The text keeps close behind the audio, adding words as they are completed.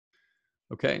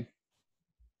Okay.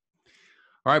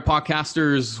 All right,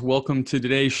 podcasters, welcome to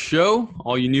today's show.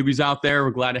 All you newbies out there,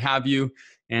 we're glad to have you.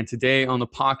 And today on the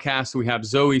podcast, we have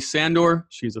Zoe Sandor.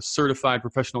 She's a certified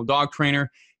professional dog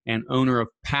trainer and owner of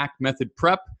Pack Method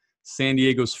Prep, San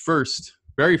Diego's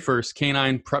very first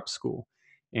canine prep school.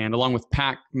 And along with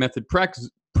Pack Method Prep,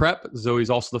 Zoe's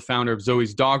also the founder of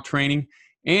Zoe's Dog Training,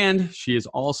 and she has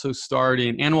also starred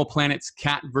in Animal Planet's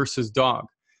Cat vs. Dog.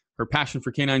 Her passion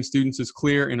for canine students is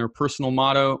clear in her personal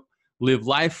motto, live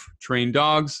life, train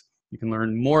dogs. You can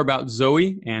learn more about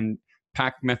Zoe and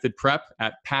Pack Method Prep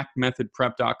at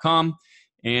packmethodprep.com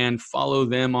and follow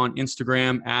them on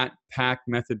Instagram at Pack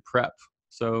Method Prep.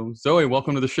 So Zoe,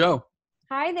 welcome to the show.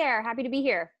 Hi there. Happy to be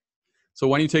here. So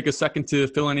why don't you take a second to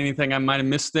fill in anything I might have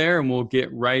missed there, and we'll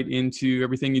get right into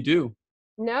everything you do.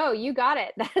 No, you got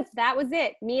it. That was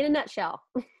it. Me in a nutshell.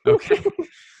 Okay.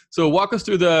 So walk us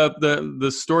through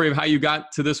the story of how you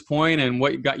got to this point and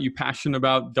what got you passionate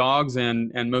about dogs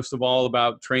and most of all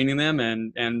about training them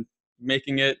and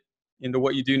making it into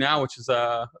what you do now, which is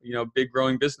a big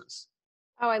growing business.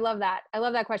 Oh, I love that. I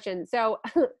love that question. So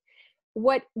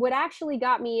what actually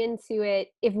got me into it,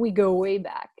 if we go way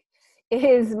back,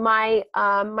 is my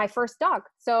first dog.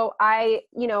 So I,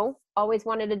 always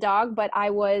wanted a dog, but I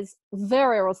was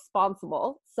very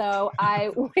responsible. So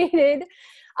I waited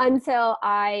until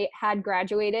I had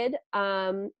graduated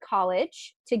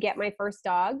college to get my first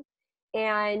dog.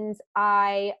 And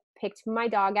I picked my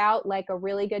dog out like a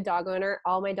really good dog owner.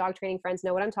 All my dog training friends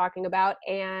know what I'm talking about.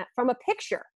 And from a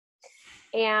picture,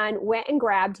 and went and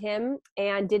grabbed him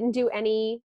and didn't do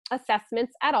any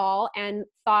assessments at all and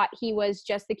thought he was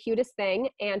just the cutest thing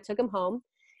and took him home.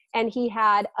 And he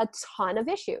had a ton of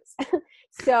issues.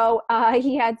 So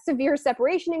he had severe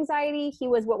separation anxiety. He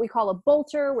was what we call a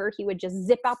bolter, where he would just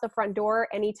zip out the front door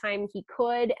anytime he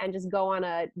could and just go on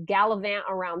a gallivant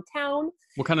around town.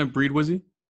 What kind of breed was he?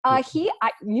 You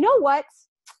know what?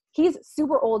 He's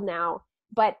super old now,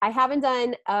 but I haven't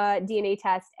done a DNA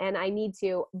test and I need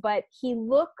to, but he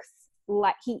looks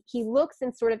like he looks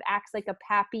and sort of acts like a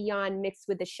Papillon mixed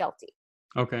with a Sheltie.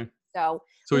 Okay. So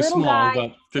he's small, guy,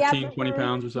 about 15, 20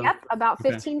 pounds or so? Yep, about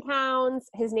 15 pounds.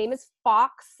 His name is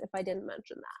Fox, if I didn't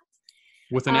mention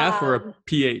that. With an F or a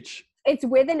PH? It's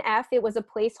with an F. It was a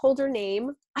placeholder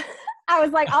name. I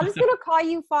was like, I'm just going to call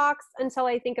you Fox until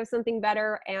I think of something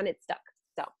better, and it stuck.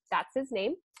 So that's his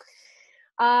name.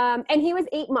 And he was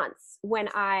 8 months when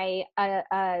I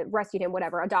rescued him,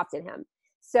 adopted him.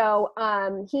 So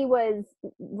he was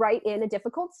right in a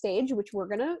difficult stage, which we're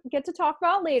going to get to talk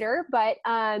about later. But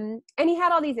and he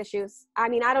had all these issues. I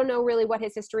mean, I don't know really what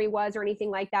his history was or anything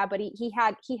like that, but he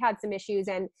had some issues.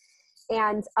 And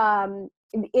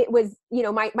it was,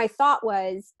 my thought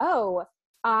was,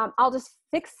 I'll just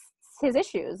fix his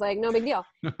issues. Like, no big deal.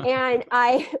 And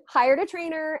I hired a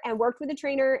trainer and worked with a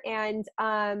trainer and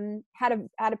had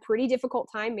a pretty difficult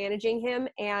time managing him.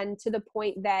 And to the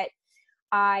point that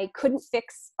I couldn't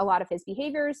fix a lot of his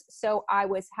behaviors. So I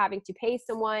was having to pay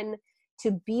someone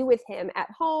to be with him at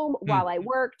home while I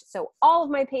worked. So all of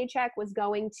my paycheck was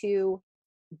going to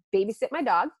babysit my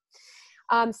dog.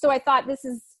 So I thought, this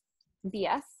is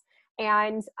BS.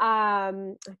 And I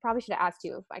probably should have asked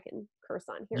you if I can curse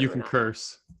on here. You can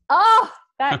curse. Oh,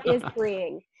 that is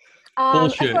freeing.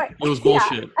 Bullshit. It was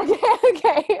bullshit. Yeah.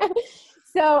 Okay.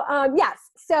 So, yes.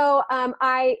 So,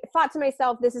 I thought to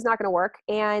myself, this is not going to work.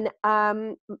 And,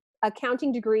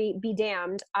 accounting degree be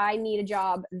damned. I need a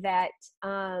job that,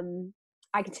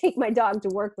 I can take my dog to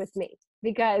work with me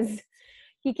because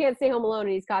he can't stay home alone and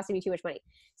he's costing me too much money.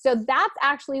 So that's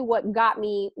actually what got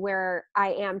me where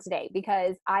I am today,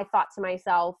 because I thought to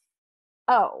myself,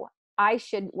 I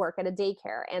should work at a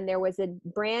daycare. And there was a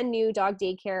brand new dog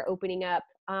daycare opening up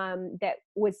that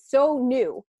was so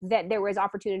new that there was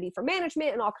opportunity for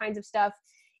management and all kinds of stuff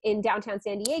in downtown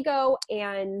San Diego.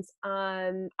 And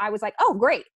I was like, oh,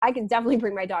 great. I can definitely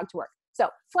bring my dog to work. So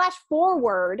flash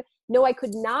forward. No, I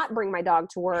could not bring my dog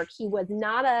to work. He was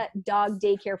not a dog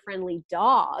daycare friendly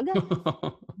dog,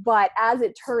 but as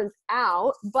it turns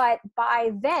out, but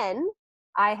by then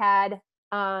I had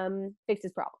fixed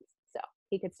his problems. So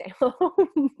he could stay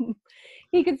home.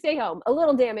 He could stay home. A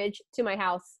little damage to my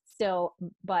house still,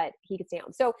 but he could stay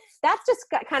home. So that's just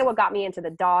kind of what got me into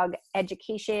the dog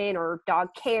education or dog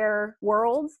care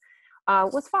worlds,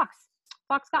 was Fox.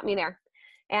 Fox got me there.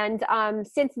 And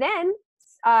since then,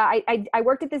 I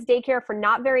worked at this daycare for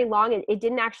not very long. It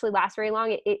didn't actually last very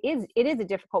long. It is a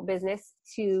difficult business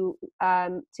to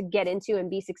get into and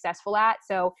be successful at.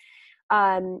 So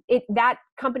that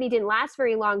company didn't last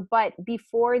very long, but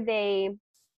before they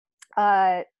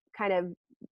kind of,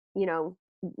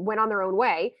 went on their own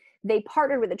way, they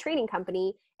partnered with a training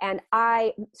company And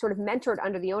I sort of mentored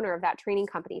under the owner of that training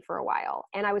company for a while.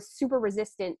 And I was super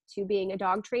resistant to being a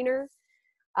dog trainer.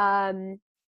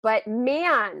 But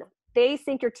man, they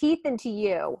sink your teeth into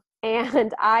you.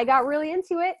 And I got really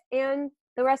into it, and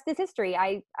the rest is history.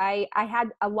 I had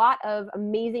a lot of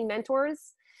amazing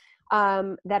mentors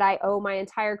that I owe my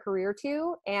entire career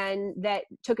to, and that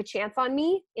took a chance on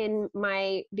me in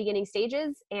my beginning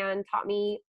stages and taught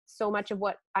me so much of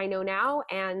what I know now.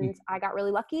 And I got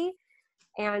really lucky.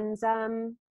 And,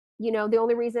 the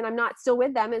only reason I'm not still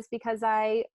with them is because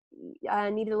I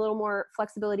needed a little more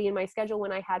flexibility in my schedule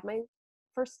when I had my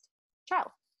first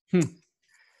child.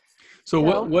 So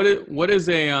what is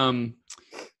a,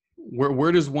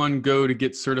 where does one go to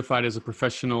get certified as a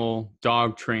professional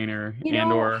dog trainer?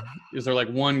 Or is there like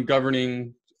one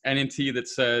governing entity that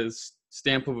says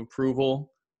stamp of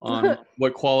approval on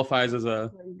what qualifies as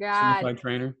a certified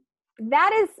trainer?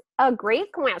 That is a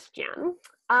great question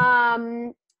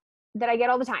that I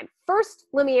get all the time. First,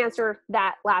 let me answer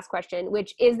that last question,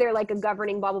 which is there like a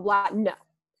governing blah, blah, blah? No.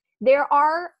 There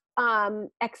are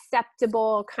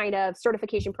acceptable kind of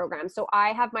certification programs. So I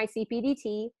have my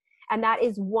CPDT, and that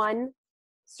is one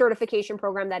certification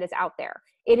program that is out there.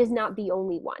 It is not the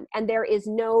only one. And there is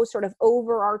no sort of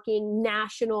overarching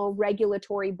national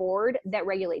regulatory board that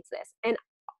regulates this. And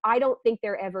I don't think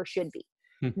there ever should be.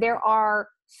 There are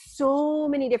so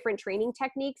many different training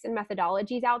techniques and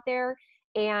methodologies out there.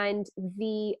 And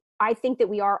I think that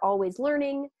we are always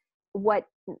learning what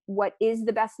is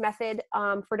the best method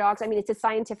for dogs. I mean, it's a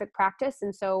scientific practice.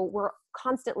 And so we're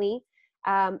constantly,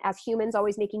 as humans,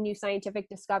 always making new scientific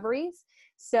discoveries.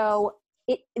 So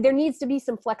there needs to be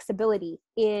some flexibility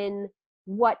in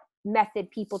what method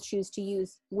people choose to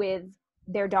use with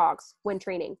their dogs when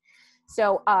training.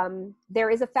 So there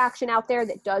is a faction out there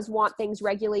that does want things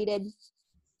regulated.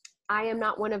 I am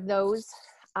not one of those.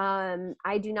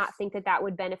 I do not think that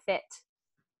would benefit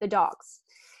the dogs.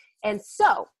 And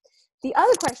so the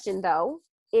other question, though,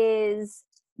 is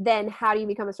then how do you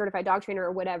become a certified dog trainer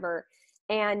or whatever?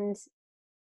 And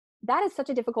that is such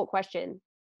a difficult question.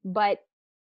 But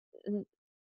so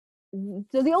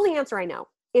the only answer I know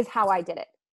is how I did it,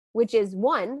 which is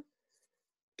one,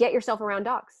 get yourself around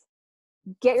dogs.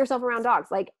 Get yourself around dogs.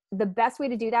 Like the best way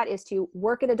to do that is to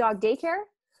work at a dog daycare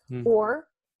or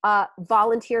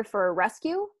volunteer for a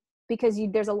rescue, because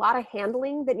there's a lot of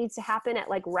handling that needs to happen at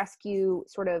like rescue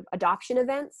sort of adoption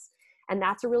events. And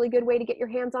that's a really good way to get your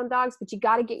hands on dogs, but you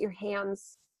got to get your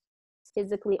hands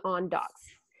physically on dogs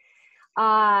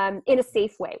in a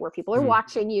safe way where people are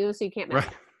watching you so you can't mess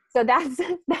up. So that's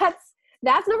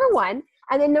number one.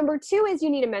 And then number two is you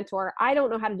need a mentor. I don't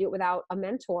know how to do it without a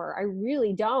mentor. I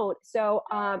really don't. So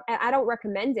and I don't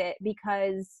recommend it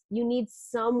because you need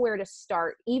somewhere to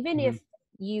start. Even if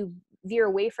you veer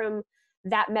away from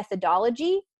that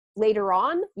methodology later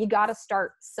on, you got to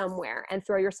start somewhere and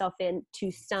throw yourself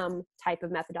into some type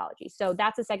of methodology. So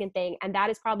that's the second thing. And that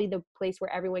is probably the place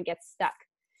where everyone gets stuck,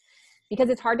 because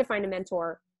it's hard to find a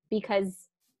mentor because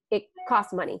it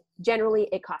costs money. Generally,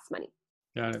 it costs money.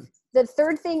 Got it. The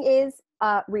third thing is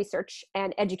research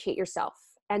and educate yourself.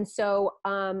 And so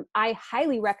I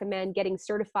highly recommend getting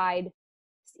certified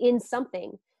in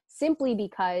something, simply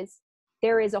because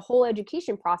there is a whole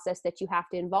education process that you have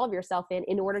to involve yourself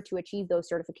in order to achieve those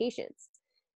certifications.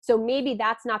 So maybe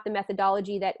that's not the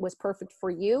methodology that was perfect for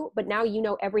you, but now you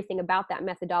know everything about that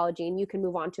methodology and you can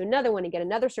move on to another one and get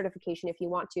another certification if you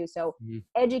want to. So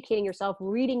educating yourself,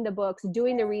 reading the books,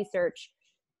 doing the research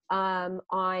on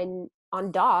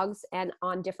dogs and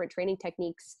on different training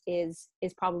techniques is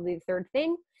probably the third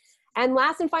thing. And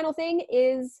last and final thing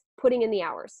is putting in the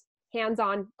hours,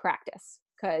 hands-on practice,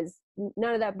 because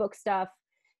none of that book stuff,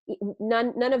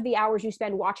 none of the hours you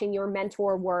spend watching your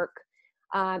mentor work,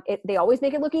 they always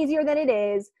make it look easier than it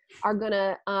is, are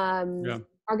gonna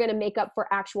make up for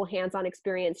actual hands-on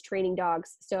experience training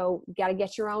dogs. So you gotta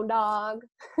get your own dog,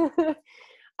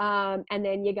 and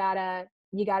then you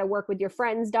gotta work with your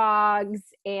friends' dogs,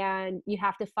 and you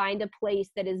have to find a place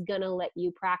that is gonna let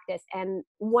you practice. And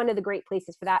one of the great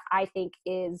places for that, I think,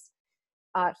 is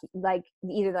like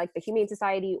either like the Humane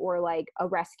Society or like a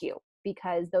rescue,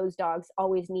 because those dogs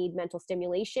always need mental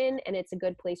stimulation, and it's a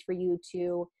good place for you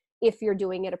to, if you're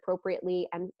doing it appropriately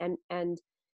and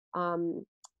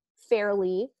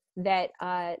fairly, that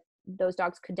those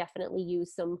dogs could definitely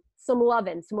use some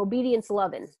loving, some obedience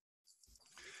loving.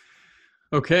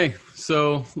 Okay,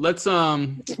 so let's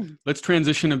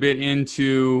transition a bit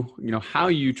into how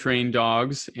you train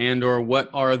dogs, and or what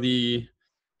are the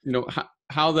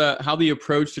how the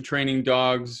approach to training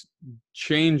dogs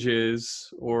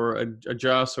changes or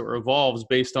adjusts or evolves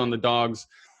based on the dog's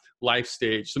life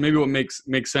stage. So maybe what makes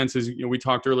sense is, we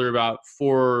talked earlier about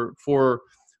four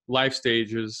life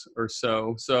stages or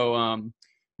so. So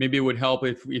maybe it would help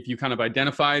if you kind of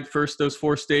identified first those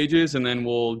 4 stages, and then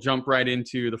we'll jump right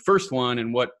into the first one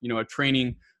and what, a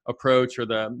training approach or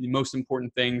the most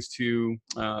important things to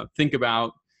think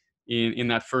about in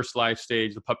that first life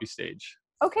stage, the puppy stage.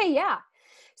 Okay, yeah.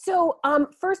 So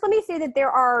first, let me say that there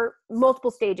are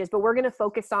multiple stages, but we're going to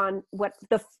focus on what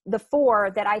the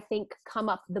 4 that I think come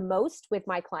up the most with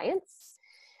my clients.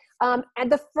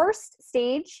 And the first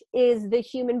stage is the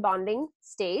human bonding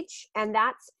stage, and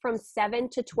that's from 7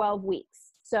 to 12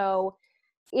 weeks. So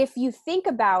if you think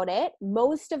about it,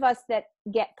 most of us that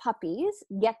get puppies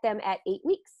get them at 8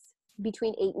 weeks,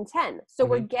 between 8 and 10. So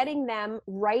we're getting them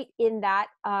right in that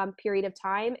period of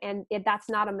time, and that's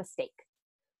not a mistake.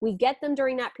 We get them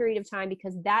during that period of time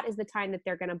because that is the time that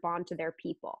they're going to bond to their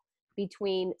people,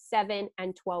 between 7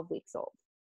 and 12 weeks old.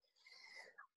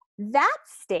 That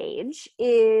stage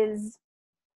is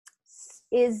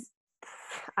the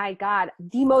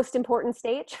most important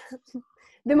stage,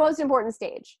 the most important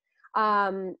stage,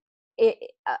 for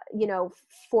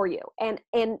you. And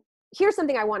here's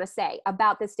something I want to say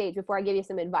about this stage before I give you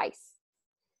some advice,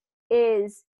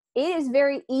 is it is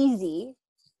very easy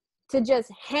to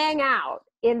just hang out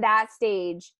in that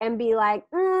stage and be like,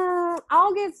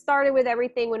 I'll get started with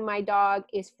everything when my dog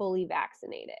is fully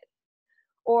vaccinated.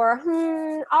 Or,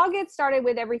 I'll get started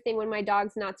with everything when my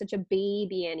dog's not such a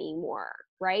baby anymore,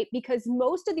 right? Because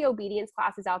most of the obedience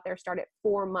classes out there start at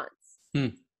 4 months.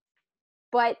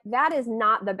 But that is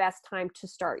not the best time to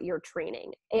start your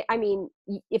training. I mean,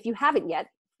 if you haven't yet,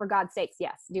 for God's sakes,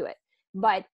 yes, do it.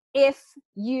 But if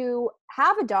you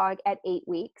have a dog at 8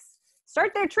 weeks,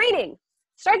 start their training.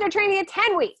 Start their training at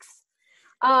 10 weeks.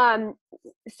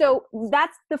 So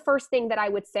that's the first thing that I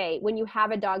would say when you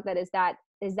have a dog that is that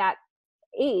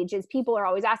age, is people are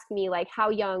always asking me, like, how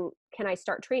young can I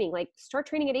start training? Like, start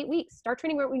training at 8 weeks. Start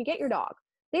training right when you get your dog.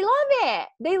 They love it.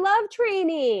 They love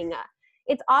training.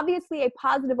 It's obviously a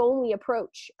positive only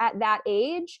approach at that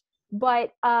age,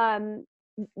 but your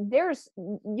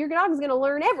dog is going to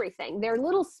learn everything. They're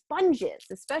little sponges,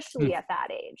 especially at that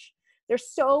age. They're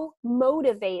so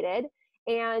motivated,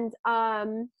 and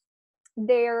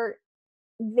they're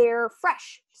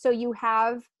fresh. So you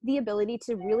have the ability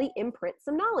to really imprint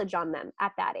some knowledge on them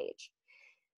at that age.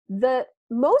 The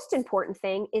most important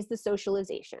thing is the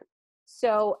socialization.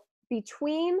 So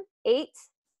between 8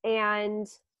 and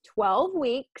 12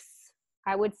 weeks,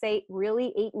 I would say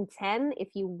really 8 and 10,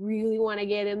 if you really want to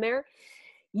get in there,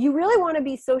 you really want to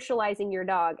be socializing your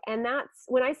dog. And that's,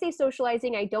 when I say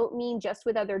socializing, I don't mean just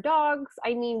with other dogs.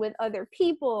 I mean with other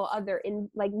people,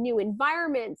 new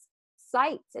environments,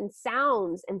 sights and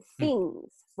sounds and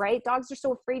things, right? Dogs are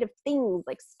so afraid of things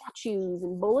like statues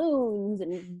and balloons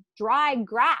and dry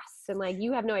grass. And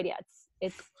you have no idea.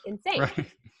 It's insane. Right.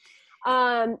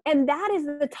 And that is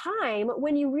the time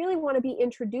when you really want to be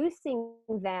introducing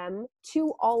them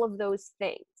to all of those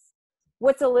things.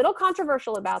 What's a little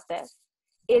controversial about this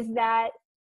is that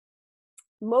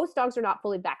most dogs are not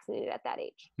fully vaccinated at that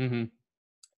age.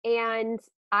 And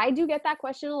I do get that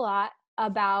question a lot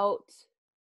about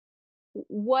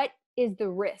what is the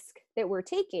risk that we're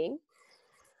taking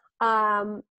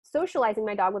socializing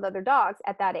my dog with other dogs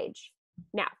at that age.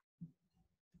 Now,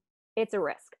 it's a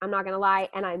risk. I'm not going to lie.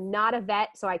 And I'm not a vet,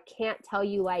 so I can't tell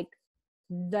you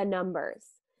the numbers.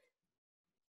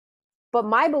 But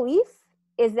my belief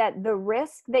is that the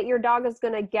risk that your dog is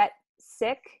going to get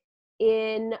sick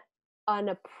in an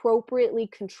appropriately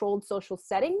controlled social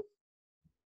setting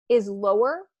is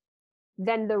lower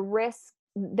than the risk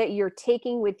that you're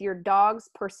taking with your dog's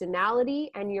personality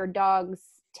and your dog's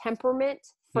temperament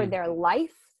for their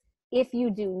life if you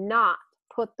do not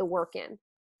put the work in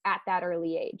at that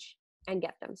early age and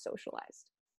get them socialized.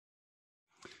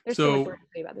 There's so much more to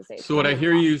say about this age. So what I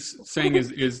hear you saying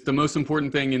is the most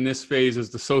important thing in this phase is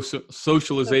the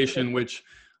socialization, which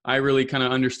I really kind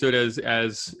of understood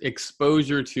as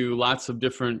exposure to lots of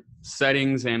different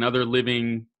settings and other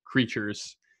living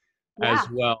creatures as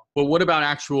well. But what about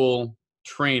actual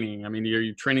training? I mean, are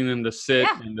you training them to sit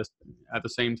and at the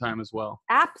same time as well?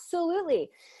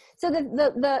 Absolutely. So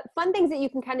the fun things that you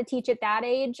can kind of teach at that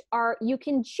age are, you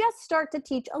can just start to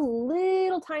teach a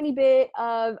little tiny bit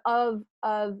of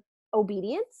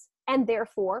obedience and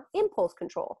therefore impulse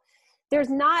control.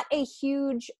 There's not a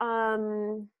huge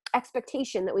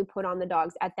expectation that we put on the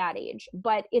dogs at that age,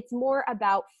 but it's more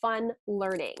about fun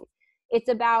learning. It's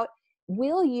about,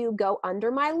 will you go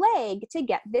under my leg to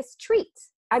get this treat?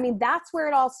 I mean, that's where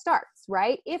it all starts,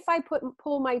 right? If I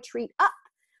pull my treat up,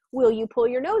 Will you pull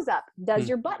your nose up? Does Hmm.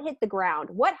 your butt hit the ground?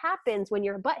 What happens when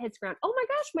your butt hits ground? Oh my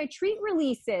gosh, my treat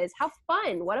releases. How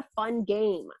fun. What a fun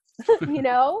game. You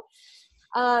know?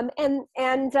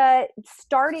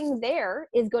 Starting there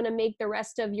is going to make the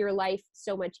rest of your life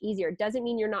so much easier. It doesn't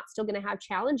mean you're not still going to have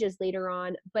challenges later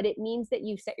on, but it means that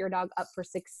you set your dog up for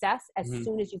success as Mhm.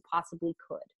 soon as you possibly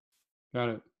could. Got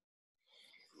it.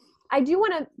 I do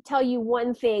want to tell you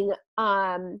one thing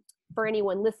for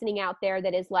anyone listening out there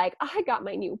that is like, I got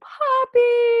my new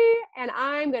puppy and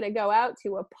I'm going to go out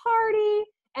to a party.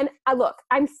 And look,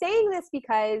 I'm saying this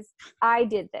because I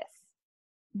did this.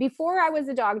 Before I was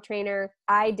a dog trainer,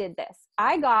 I did this.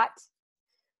 I got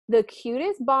the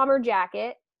cutest bomber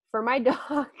jacket for my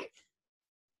dog,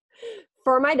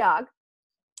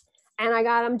 and I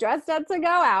got him dressed up to go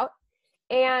out,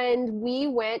 and we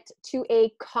went to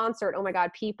a concert. Oh my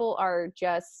God, people are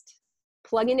just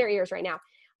plugging their ears right now.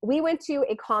 We went to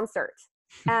a concert.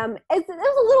 It was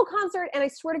a little concert, and I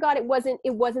swear to God, it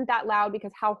wasn't that loud,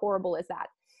 because how horrible is that?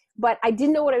 But I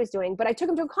didn't know what I was doing, but I took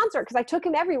him to a concert because I took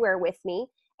him everywhere with me.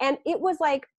 And it was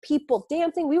like people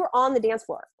dancing. We were on the dance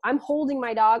floor. I'm holding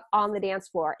my dog on the dance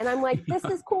floor. And I'm like, this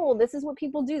is cool. This is what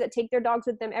people do that take their dogs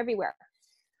with them everywhere.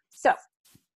 So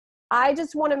I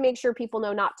just want to make sure people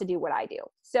know not to do what I do.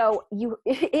 So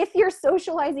if you're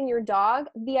socializing your dog,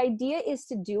 the idea is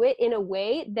to do it in a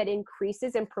way that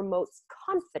increases and promotes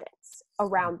confidence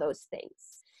around those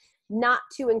things, not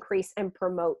to increase and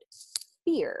promote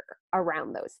fear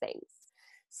around those things.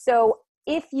 So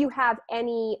if you have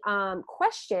any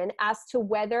question as to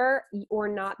whether or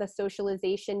not the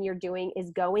socialization you're doing is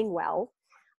going well,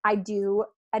 I do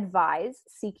advise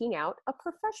seeking out a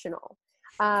professional,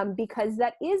 because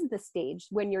that is the stage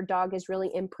when your dog is really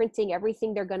imprinting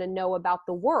everything they're going to know about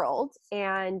the world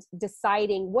and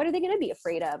deciding what are they going to be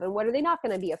afraid of and what are they not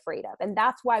going to be afraid of. And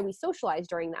that's why we socialize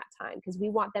during that time, because we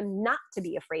want them not to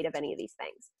be afraid of any of these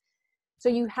things. So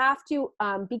you have to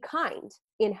be kind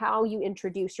in how you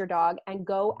introduce your dog and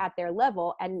go at their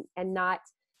level, and not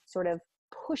sort of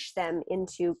push them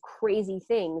into crazy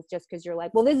things just because you're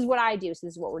like, well, this is what I do, so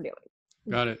this is what we're doing.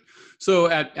 Got it.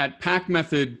 So at Pack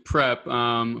Method Prep,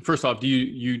 first off, do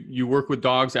you work with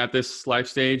dogs at this life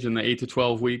stage in the 8 to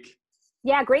 12 week?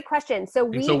 Yeah, great question. So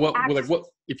what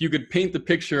if you could paint the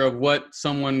picture of what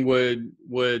someone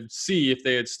would see if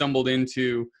they had stumbled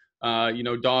into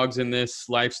dogs in this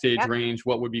life stage range,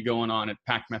 what would be going on at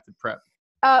Pack Method Prep?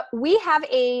 We have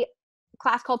a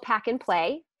class called Pack and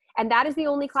Play, and that is the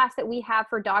only class that we have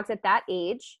for dogs at that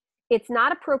age. It's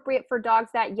not appropriate for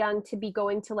dogs that young to be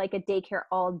going to like a daycare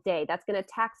all day. That's going to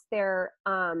tax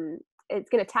it's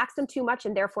going to tax them too much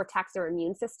and therefore tax their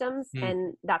immune systems.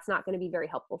 And that's not going to be very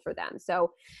helpful for them.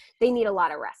 So they need a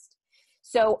lot of rest.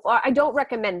 So I don't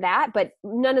recommend that, but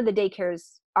none of the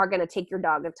daycares are going to take your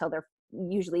dog until they're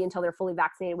fully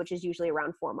vaccinated, which is usually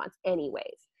around 4 months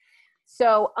anyways.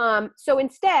 So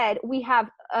instead we have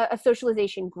a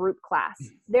socialization group class.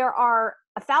 There are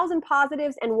 1,000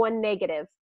 positives and 1 negative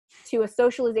to a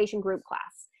socialization group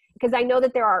class, because I know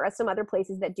that there are some other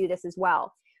places that do this as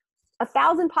well.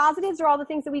 1,000 positives are all the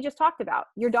things that we just talked about.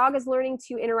 Your dog is learning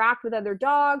to interact with other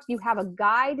dogs. You have a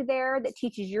guide there that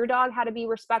teaches your dog how to be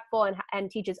respectful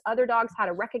and teaches other dogs how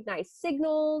to recognize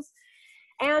signals.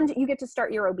 And you get to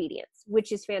start your obedience,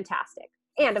 which is fantastic.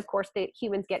 And of course, the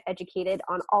humans get educated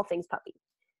on all things puppy.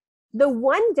 The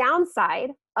one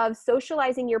downside of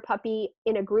socializing your puppy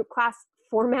in a group class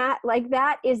format like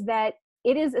that is that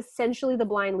it is essentially the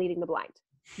blind leading the blind.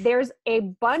 There's a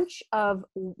bunch of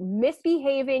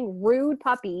misbehaving, rude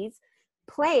puppies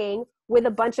playing with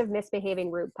a bunch of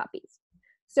misbehaving, rude puppies.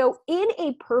 So in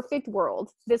a perfect world,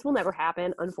 this will never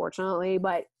happen, unfortunately,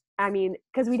 but I mean,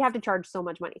 because we'd have to charge so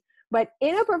much money. But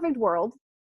in a perfect world,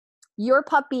 your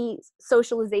puppy's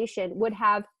socialization would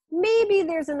have, maybe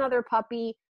there's another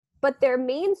puppy, but their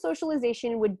main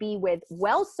socialization would be with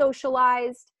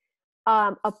well-socialized,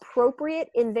 appropriate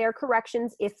in their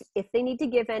corrections, if they need to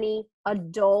give any,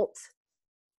 adult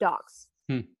dogs.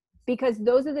 Because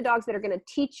those are the dogs that are going to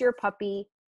teach your puppy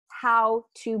how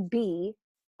to be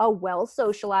a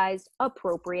well-socialized,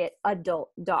 appropriate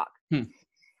adult dog.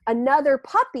 Another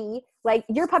puppy, like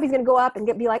your puppy's going to go up and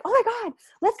be like, oh my God,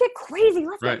 let's get crazy.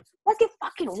 Let's get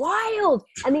fucking wild.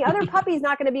 And the other puppy's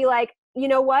not going to be like, you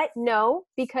know what? No,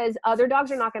 because other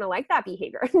dogs are not going to like that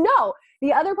behavior. No,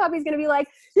 the other puppy's going to be like,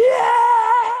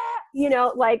 yeah,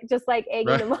 just like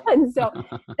egging them on. So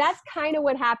that's kind of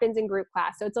what happens in group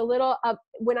class. So it's a little,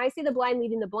 when I say the blind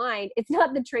leading the blind, it's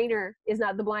not the trainer is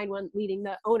not the blind one leading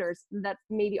the owners that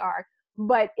maybe are,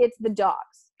 but it's the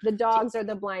dogs. The dogs are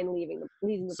the blind leading the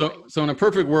blind. So in a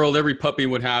perfect world, every puppy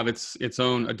would have its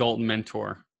own adult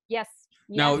mentor. Yes.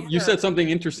 Now, Yes, you sir. said something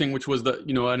interesting, which was that,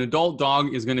 an adult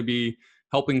dog is going to be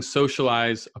helping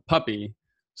socialize a puppy.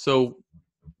 So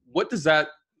what does that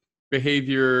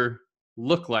behavior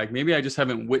look like? Maybe I just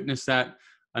haven't witnessed that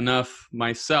enough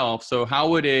myself. So how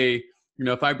would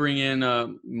if I bring in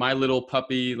my little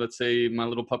puppy, let's say my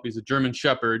little puppy's a German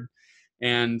Shepherd,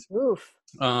 and Oof.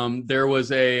 there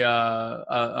was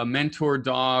a mentor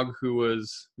dog who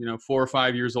was 4 or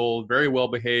 5 years old, very well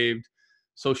behaved,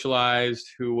 socialized,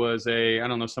 who was I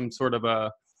don't know, some sort of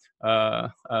a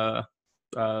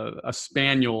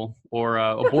spaniel or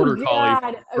a Oh border collie,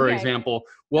 God. for Okay. example.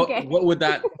 Okay. What would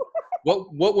that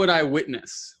what would I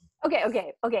witness? Okay.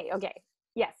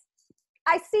 Yes.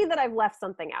 I see that I've left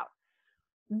something out.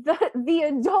 The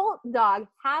adult dog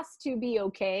has to be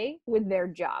okay with their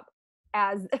job,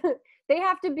 as they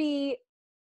have to be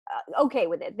okay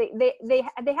with it.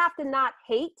 They have to not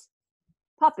hate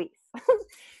puppies.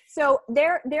 So we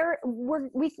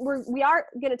are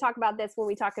going to talk about this when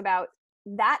we talk about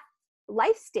that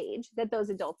life stage that those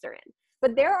adults are in.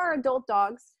 But there are adult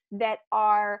dogs that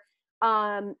are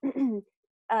uh,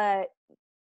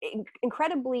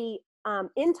 incredibly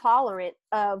intolerant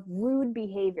of rude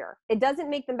behavior. It doesn't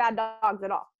make them bad dogs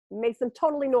at all. It makes them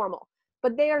totally normal.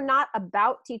 But they are not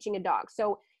about teaching a dog.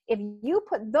 So if you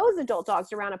put those adult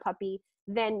dogs around a puppy,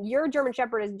 then your German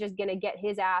Shepherd is just going to get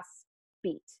his ass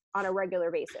beat on a regular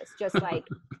basis.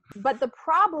 But the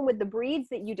problem with the breeds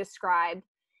that you described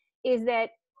is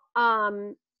that,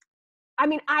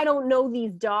 I don't know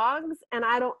these dogs, and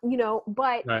I don't,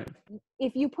 but Right.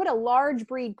 if you put a large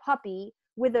breed puppy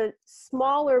with a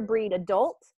smaller breed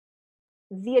adult,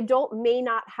 the adult may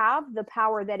not have the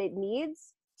power that it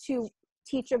needs to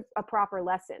teach a proper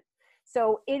lesson.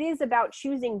 So it is about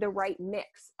choosing the right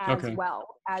mix as Okay.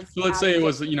 well as. So let's say it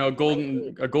was, getting a the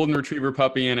right breed. golden retriever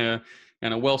puppy and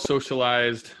a well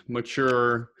socialized,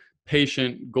 mature,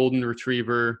 patient golden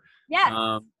retriever Yes,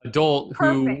 adult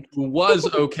who perfect.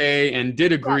 was okay and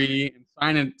did Yes, agree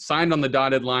and signed on the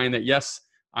dotted line that yes,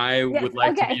 I yes, would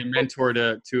like to be okay. a mentor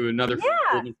to another Yeah.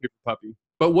 golden retriever puppy,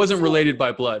 but wasn't So related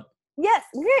by blood. yes,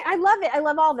 I love it. I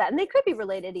love all of that, and they could be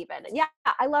related even. Yeah,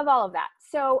 I love all of that.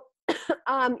 So,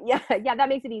 yeah, that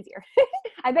makes it easier.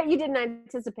 I bet you didn't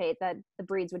anticipate that the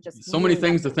breeds would just So many really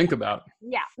things to represent think that. about.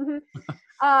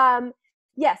 Yeah.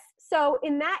 Yes. So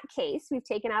in that case, we've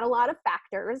taken out a lot of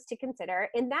factors to consider.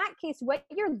 In that case, what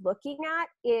you're looking at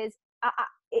is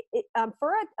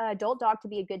for an adult dog to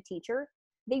be a good teacher,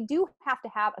 they do have to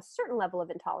have a certain level of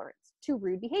intolerance to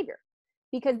rude behavior,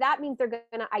 because that means they're going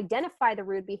to identify the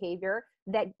rude behavior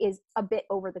that is a bit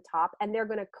over the top, and they're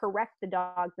going to correct the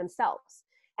dog themselves.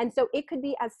 And so it could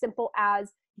be as simple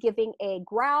as giving a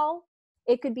growl.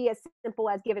 It could be as simple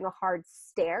as giving a hard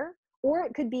stare, or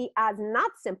it could be as not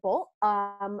simple,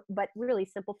 but really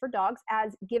simple for dogs,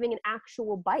 as giving an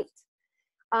actual bite.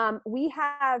 We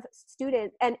have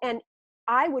students, and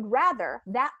I would rather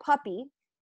that puppy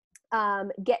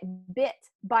get bit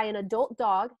by an adult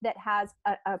dog that has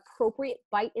an appropriate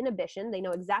bite inhibition. They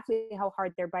know exactly how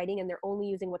hard they're biting, and they're only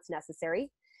using what's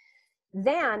necessary,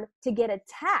 than to get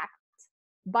attacked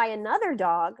by another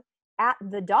dog at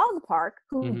the dog park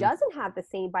who Mm-hmm. doesn't have the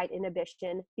same bite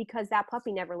inhibition because that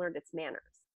puppy never learned its manners.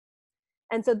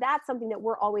 And so that's something that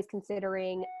we're always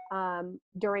considering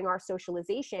during our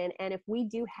socialization. And if we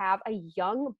do have a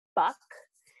young buck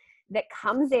that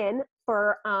comes in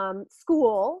for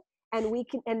school and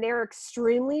they're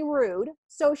extremely rude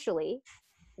socially,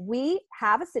 we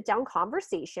have a sit down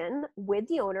conversation with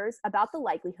the owners about the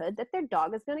likelihood that their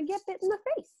dog is going to get bit in the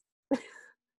face.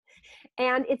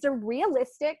 And it's a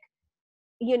realistic,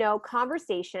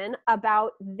 conversation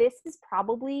about, this is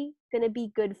probably going to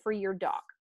be good for your dog.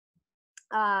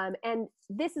 And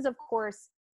this is, of course,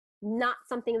 not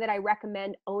something that I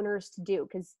recommend owners to do,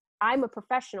 because I'm a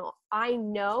professional. I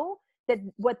know that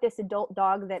what this adult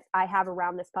dog that I have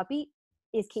around this puppy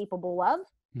is capable of.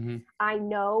 Mm-hmm. I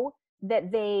know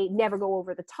that they never go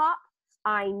over the top.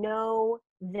 I know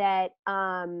that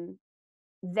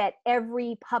that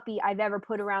every puppy I've ever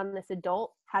put around this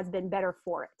adult has been better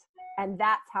for it. And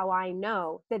that's how I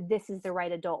know that this is the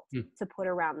right adult to put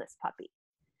around this puppy.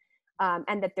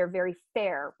 And that they're very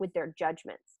fair with their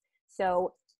judgments.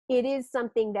 So it is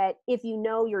something that if you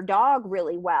know your dog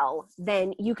really well,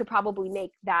 then you could probably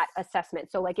make that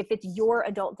assessment. So like if it's your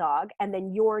adult dog and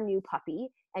then your new puppy,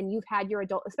 and you've had your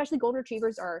adult, especially golden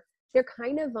retrievers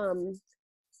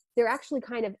they're actually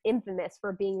kind of infamous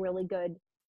for being really good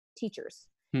teachers.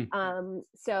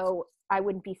 So I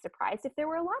wouldn't be surprised if there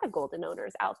were a lot of golden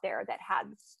owners out there that had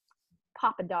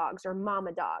papa dogs or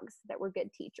mama dogs that were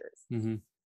good teachers. Mm-hmm.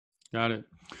 Got it.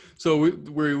 So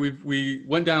we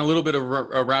went down a little bit of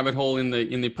a rabbit hole in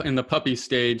the puppy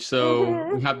stage.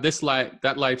 So we have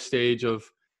that life stage of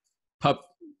pup.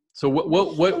 So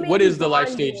what Human is the life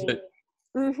stage bonding.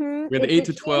 that we have the It's a 8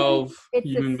 to human, 12 it's the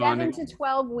human 7 bonding? to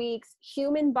 12 weeks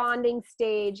human bonding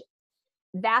stage.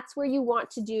 That's where you want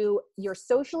to do your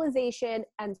socialization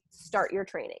and start your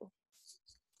training.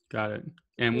 Got it.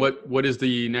 And what is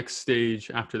the next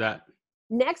stage after that?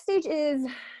 Next stage is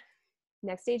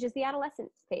the adolescent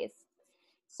phase.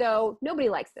 So nobody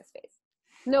likes this phase.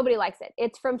 Nobody likes it.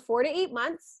 It's from 4 to 8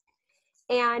 months.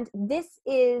 And this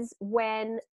is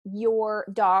when your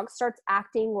dog starts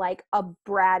acting like a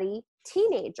bratty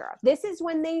teenager. This is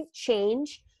when they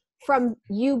change from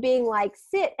you being like,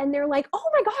 sit, and they're like, oh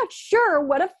my God, sure,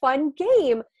 what a fun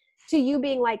game, to you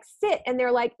being like, sit, and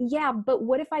they're like, yeah, but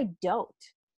what if I don't?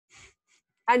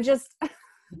 And just,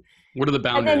 What are the and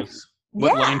then, boundaries?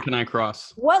 What line yeah, can I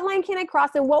cross? what line can I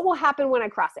cross, and what will happen when I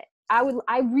cross it?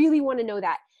 I really want to know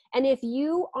that. And if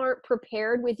you aren't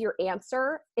prepared with your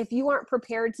answer, if you aren't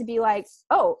prepared to be like,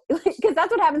 oh, because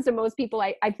that's what happens to most people,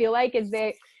 I feel like, is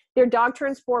their dog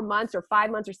turns 4 months or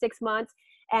 5 months or 6 months,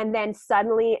 and then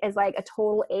suddenly is like a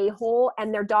total a-hole,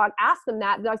 and their dog asks them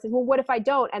that. The dog says, well, what if I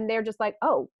don't? And they're just like,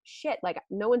 oh, shit, like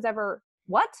no one's ever,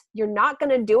 what? You're not going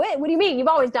to do it? What do you mean? You've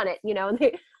always done it, and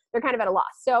they're kind of at a loss.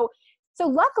 So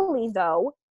luckily,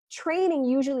 though, training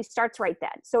usually starts right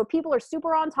then. So if people are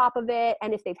super on top of it,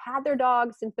 and if they've had their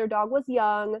dog since their dog was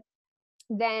young,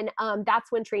 then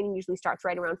that's when training usually starts,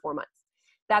 right around 4 months.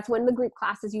 That's when the group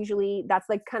classes usually, that's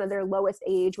like kind of their lowest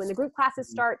age. When the group classes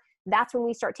start, that's when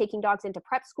we start taking dogs into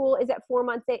prep school, is at 4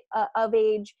 months of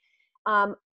age.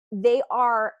 They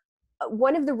are,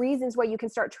 one of the reasons why you can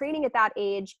start training at that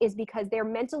age is because they're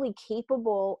mentally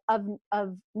capable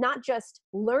of not just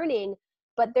learning,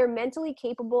 but they're mentally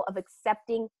capable of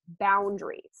accepting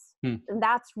boundaries. And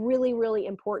that's really, really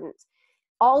important.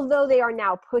 Although they are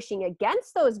now pushing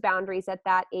against those boundaries at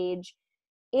that age,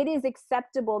 it is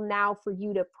acceptable now for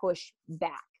you to push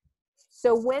back.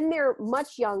 So when they're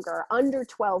much younger, under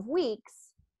 12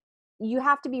 weeks, you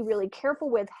have to be really careful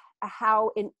with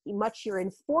how much you're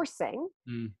enforcing,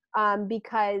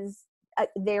 because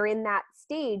they're in that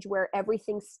stage where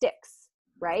everything sticks,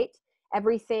 right?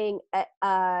 Everything,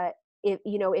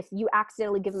 if you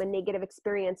accidentally give them a negative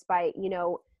experience by,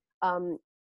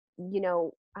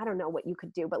 I don't know what you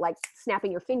could do, but like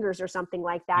snapping your fingers or something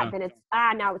like that, then it's,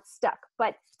 now it's stuck.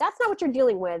 But that's not what you're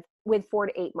dealing with 4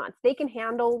 to 8 months. They can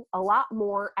handle a lot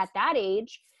more at that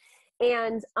age.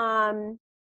 And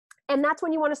that's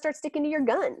when you want to start sticking to your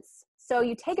guns. So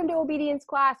you take them to obedience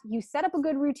class, you set up a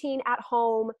good routine at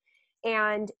home,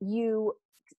 and you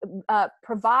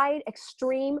provide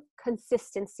extreme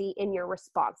consistency in your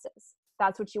responses.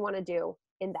 That's what you want to do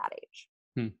in that age.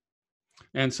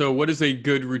 And so what does a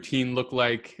good routine look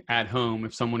like at home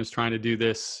if someone is trying to do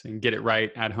this and get it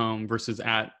right at home versus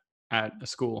at a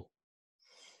school?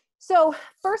 So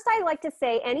first, I like to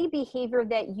say any behavior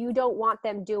that you don't want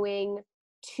them doing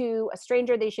to a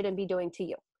stranger, they shouldn't be doing to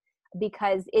you,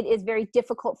 because it is very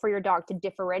difficult for your dog to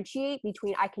differentiate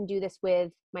between, I can do this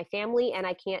with my family and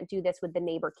I can't do this with the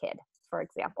neighbor kid, for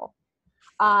example.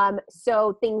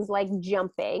 So things like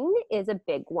jumping is a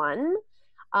big one.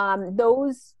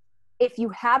 Those, if you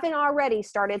haven't already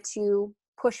started to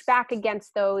push back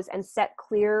against those and set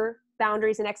clear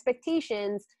boundaries and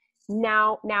expectations,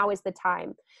 now is the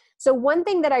time. So one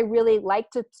thing that I really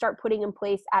like to start putting in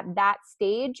place at that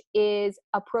stage is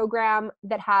a program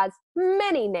that has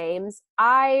many names.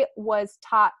 I was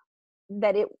taught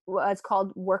that it was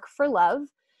called Work for Love.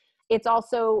 It's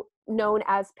also known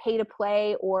as Pay to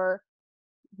Play or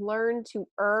Learn to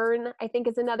Earn, I think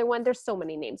is another one. There's so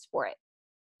many names for it.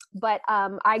 But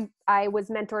I was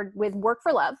mentored with Work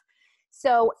for Love.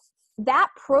 So that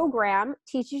program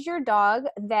teaches your dog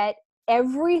that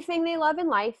everything they love in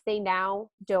life, they now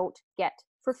don't get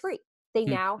for free. They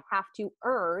now have to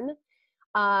earn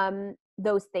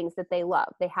those things that they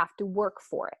love. They have to work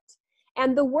for it.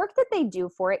 And the work that they do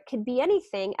for it could be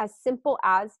anything as simple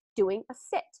as doing a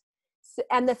sit. So,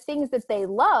 and the things that they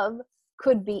love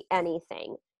could be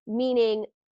anything, meaning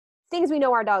things we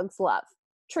know our dogs love.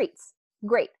 Treats,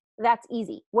 great. That's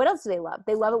easy. What else do they love?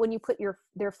 They love it when you put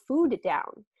their food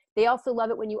down. They also love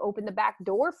it when you open the back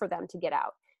door for them to get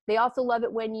out. They also love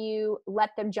it when you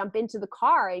let them jump into the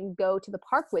car and go to the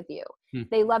park with you.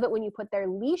 They love it when you put their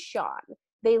leash on.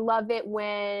 They love it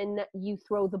when you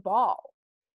throw the ball.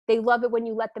 They love it when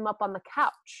you let them up on the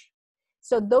couch.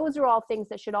 So those are all things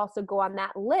that should also go on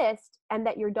that list, and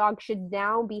that your dog should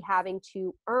now be having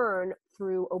to earn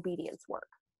through obedience work.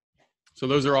 So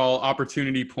those are all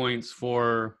opportunity points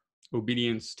for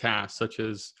obedience tasks, such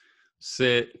as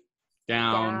sit,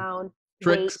 down, down, wait.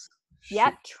 tricks,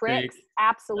 Yep, shake, tricks. whatever.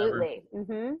 Absolutely.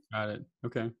 Got it.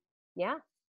 Okay. Yeah.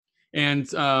 And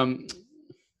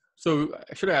so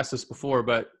I should have asked this before,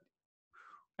 but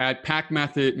at Pack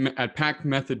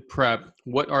Method Prep,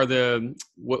 what's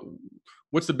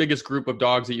the biggest group of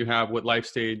dogs that you have? What life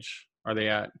stage are they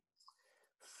at?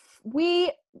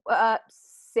 We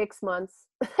 6 months.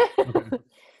 Okay.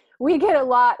 We get a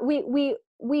lot. We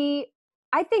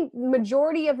I think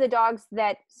majority of the dogs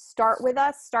that start with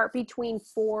us start between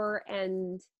 4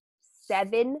 and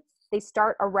 7. They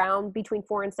start around between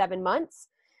 4 and 7 months.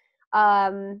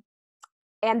 And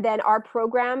then our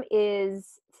program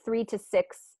is 3 to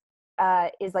 6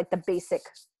 is like the basic.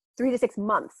 3 to 6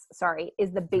 months, sorry,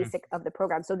 is the Okay. basic of the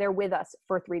program. So they're with us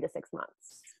for 3 to 6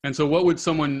 months. And so what would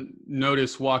someone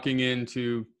notice walking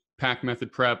into Pack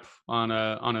Method Prep on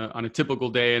a typical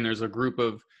day, and there's a group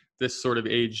of this sort of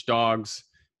age dogs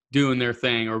doing their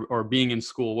thing or being in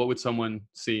school? What would someone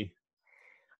see?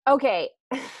 Okay.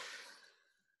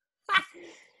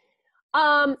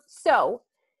 So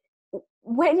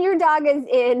when your dog is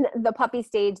in the puppy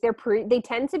stage, they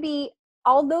tend to be,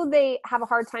 although they have a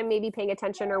hard time maybe paying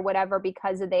attention or whatever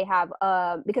because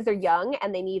because they're young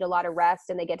and they need a lot of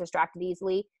rest and they get distracted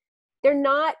easily. They're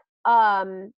not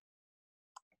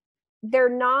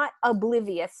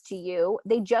oblivious to you.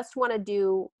 They just want to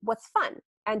do what's fun.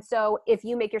 And so if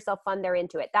you make yourself fun, they're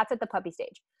into it. That's at the puppy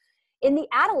stage. In the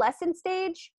adolescent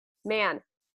stage, man,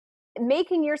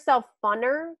 making yourself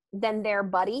funner than their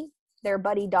buddy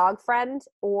dog friend,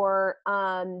 or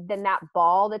than that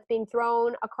ball that's being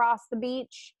thrown across the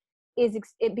beach,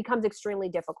 it becomes extremely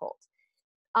difficult.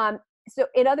 So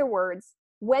in other words,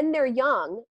 when they're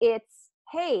young, it's,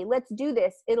 hey, let's do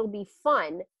this, it'll be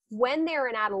fun. When they're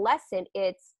an adolescent,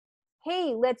 it's,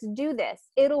 hey, let's do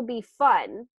this, it'll be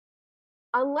fun.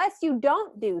 Unless you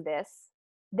don't do this,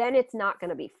 then it's not going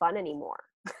to be fun anymore.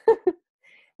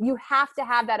 You have to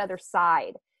have that other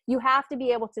side. You have to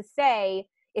be able to say,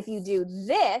 if you do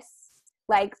this,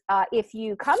 like if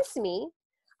you come to me,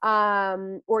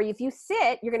 or if you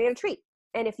sit, you're going to get a treat.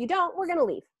 And if you don't, we're going to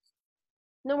leave.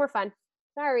 No more fun.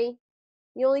 Sorry.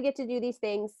 You only get to do these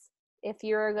things if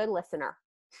you're a good listener.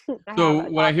 So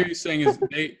what I hear you saying is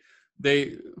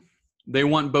they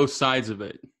want both sides of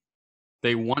it.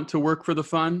 They want to work for the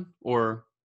fun, or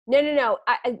No.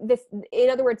 In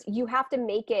other words, you have to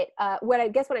make it. What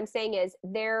I'm saying is,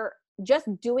 they're just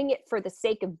doing it for the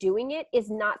sake of doing it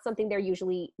is not something they're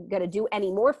usually going to do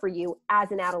anymore for you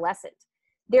as an adolescent.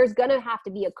 There's going to have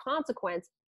to be a consequence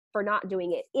for not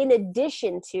doing it, in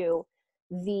addition to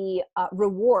the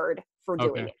reward for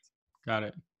doing it. Got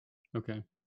it. Okay.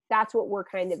 That's what we're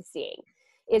kind of seeing,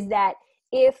 is that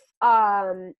if,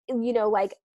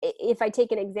 like if I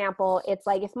take an example, it's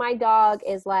like if my dog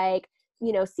is like,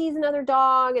 sees another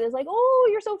dog and is like, oh,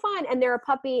 you're so fun. And they're a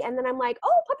puppy. And then I'm like,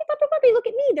 oh, puppy, puppy, puppy, look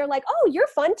at me. They're like, oh, you're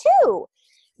fun too.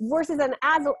 Versus an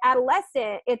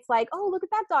adolescent, it's like, oh, look at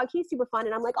that dog, he's super fun.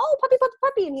 And I'm like, oh, puppy, puppy,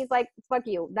 puppy. And he's like, fuck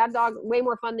you. That dog, way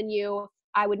more fun than you.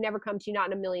 I would never come to you, not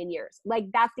in a million years. Like,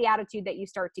 that's the attitude that you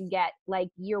start to get. Like,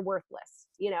 you're worthless,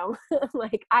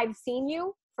 like, I've seen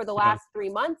you for the last 3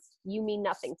 months. You mean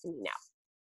nothing to me now.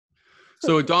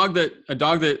 So a dog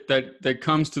that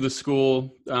comes to the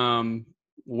school,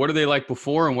 what are they like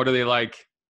before and what are they like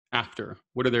after?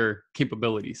 What are their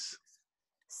capabilities?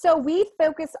 So we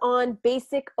focus on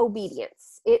basic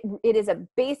obedience. It is a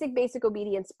basic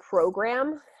obedience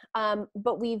program,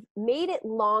 but we've made it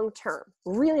long-term,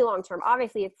 really long-term.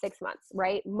 Obviously it's 6 months,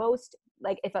 right? Most,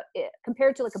 like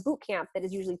compared to like a boot camp that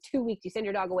is usually 2 weeks, you send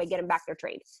your dog away, get them back, they're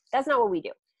trained. That's not what we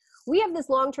do. We have this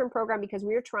long-term program because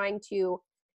we're trying to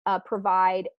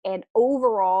provide an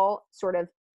overall sort of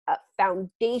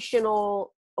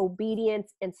foundational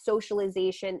obedience and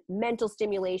socialization, mental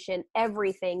stimulation,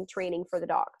 everything training for the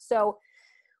dog. So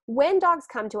when dogs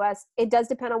come to us, it does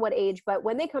depend on what age, but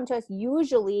when they come to us,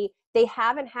 usually they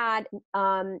haven't had,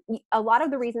 a lot of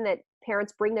the reason that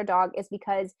parents bring their dog is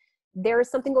because there is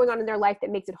something going on in their life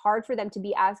that makes it hard for them to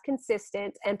be as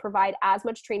consistent and provide as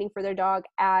much training for their dog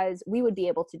as we would be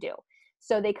able to do.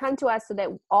 So they come to us so that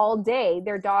all day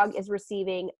their dog is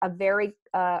receiving a very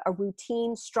a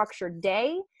routine, structured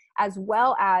day, as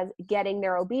well as getting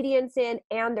their obedience in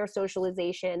and their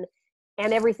socialization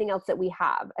and everything else that we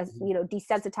have, as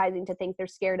desensitizing to things they're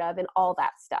scared of and all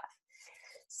that stuff.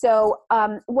 So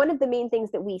one of the main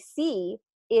things that we see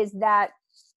is that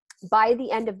by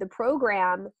the end of the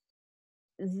program,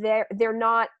 they're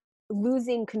not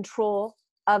losing control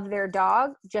of their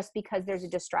dog just because there's a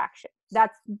distraction.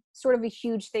 That's sort of a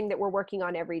huge thing that we're working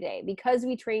on every day, because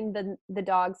we train the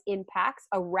dogs in packs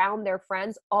around their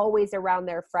friends, always around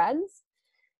their friends.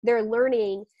 They're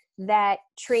learning that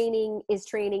training is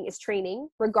training,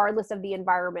 regardless of the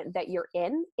environment that you're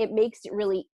in. It makes it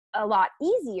really a lot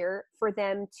easier for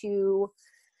them to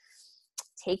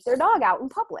take their dog out in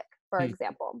public, for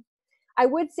example. I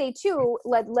would say too,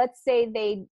 let's say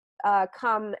they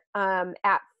come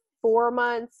at 4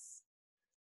 months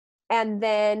and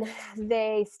then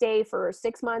they stay for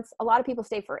 6 months. A lot of people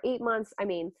stay for 8 months. I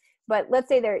mean, but let's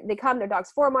say they come, their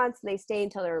dog's 4 months, and they stay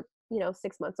until they're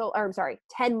 6 months old, or I'm sorry,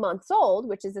 10 months old,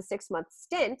 which is a 6-month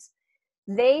stint.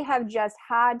 They have just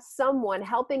had someone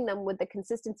helping them with the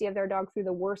consistency of their dog through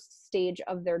the worst stage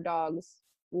of their dog's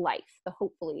life,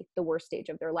 hopefully the worst stage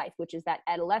of their life, which is that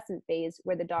adolescent phase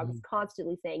where the dog is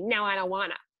constantly saying, no, I don't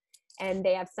wanna. And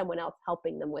they have someone else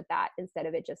helping them with that instead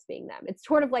of it just being them. It's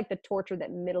sort of like the torture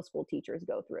that middle school teachers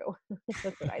go through.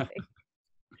 That's what I think.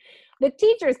 The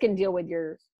teachers can deal with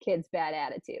your kid's bad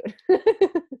attitude.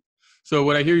 So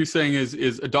what I hear you saying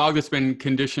is a dog that's been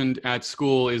conditioned at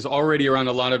school is already around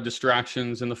a lot of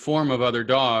distractions in the form of other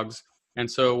dogs. And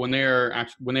so when they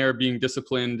are being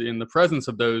disciplined in the presence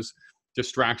of those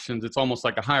distractions, it's almost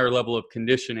like a higher level of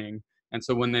conditioning. And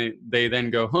so when they then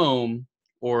go home,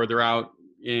 or they're out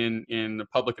in the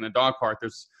public in a dog park,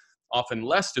 there's often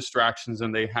less distractions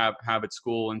than they have at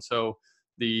school. And so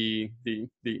they're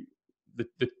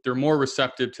more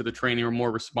receptive to the training, or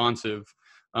more responsive,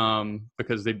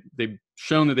 because they've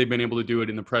shown that they've been able to do it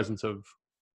in the presence of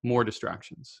more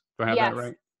distractions. Do I have that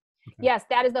right? Okay. Yes,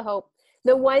 that is the hope.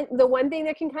 The one thing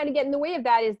that can kind of get in the way of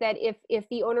that is that if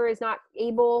the owner is not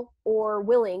able or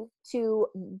willing to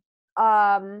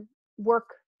work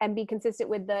and be consistent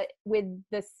with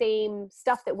the same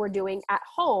stuff that we're doing at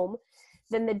home,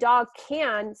 then the dog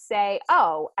can say,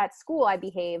 oh, at school I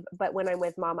behave, but when I'm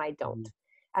with mom, I don't.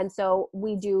 And so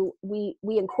we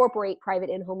incorporate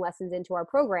private in-home lessons into our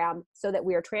program so that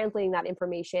we are translating that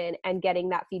information and getting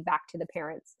that feedback to the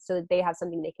parents so that they have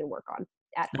something they can work on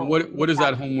at home. What does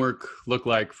that homework look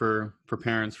like for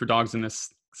parents, for dogs in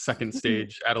this second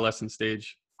stage, adolescent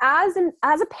stage? As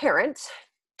a parent,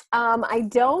 I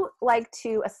don't like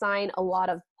to assign a lot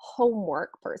of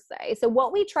homework per se. So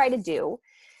what we try to do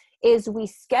is we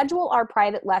schedule our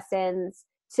private lessons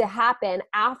to happen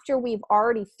after we've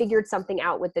already figured something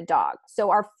out with the dog. So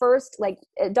our first,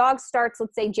 a dog starts,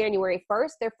 let's say January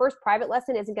 1st, their first private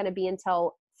lesson isn't going to be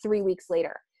until 3 weeks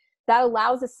later. That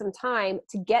allows us some time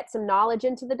to get some knowledge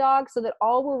into the dog so that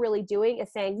all we're really doing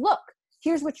is saying, look,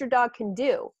 here's what your dog can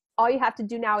do. All you have to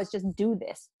do now is just do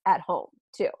this at home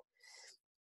too.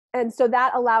 And so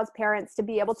that allows parents to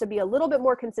be able to be a little bit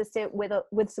more consistent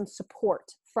with some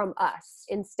support from us,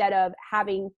 instead of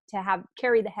having to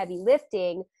carry the heavy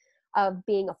lifting of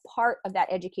being a part of that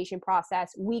education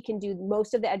process. We can do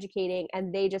most of the educating,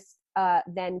 and they just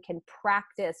then can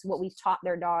practice what we've taught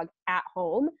their dog at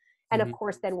home. And of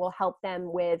course, then we'll help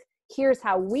them with, here's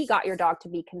how we got your dog to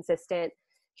be consistent.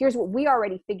 Here's what we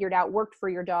already figured out worked for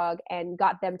your dog and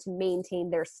got them to maintain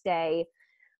their stay.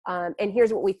 And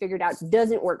here's what we figured out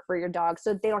doesn't work for your dog,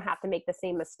 so they don't have to make the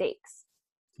same mistakes.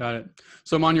 Got it.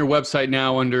 So I'm on your website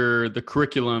now under the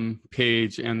curriculum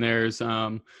page, and there's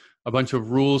a bunch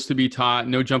of rules to be taught.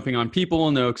 No jumping on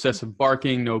people, no excessive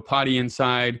barking, no potty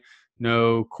inside,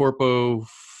 no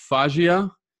corpophagia.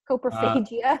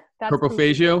 Coprophagia.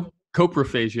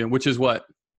 Coprophagia, which is what?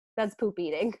 That's poop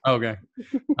eating. Okay.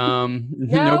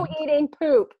 No eating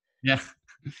poop. Yeah.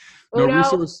 No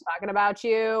resource. Talking about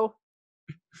you.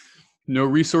 No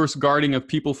resource guarding of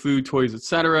people, food, toys,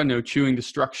 etc. No chewing,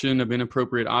 destruction of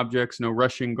inappropriate objects. No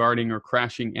rushing, guarding, or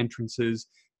crashing entrances,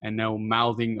 and no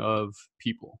mouthing of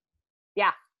people.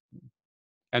 Yeah.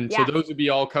 And so those would be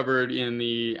all covered in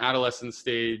the adolescent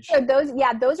stage. So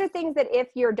those are things that if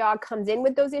your dog comes in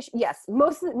with those issues, yes,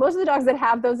 most of the dogs that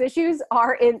have those issues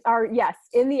are in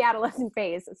the adolescent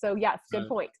phase. So yes, good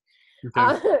point.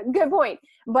 Okay. Good point.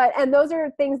 And those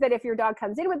are things that if your dog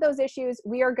comes in with those issues,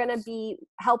 we are going to be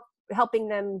helping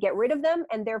them get rid of them.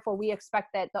 And therefore we expect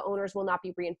that the owners will not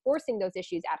be reinforcing those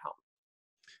issues at home.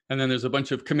 And then there's a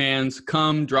bunch of commands: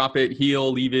 come, drop it,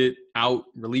 heel, leave it, out,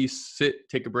 release, sit,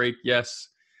 take a break, yes,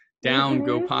 down,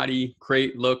 go potty,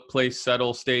 crate, look, place,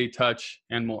 settle, stay, touch,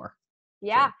 and more.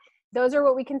 Yeah. So those are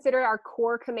what we consider our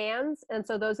core commands. And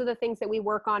so those are the things that we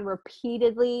work on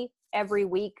repeatedly every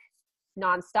week,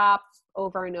 nonstop,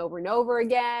 over and over and over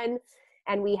again.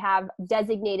 And we have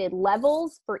designated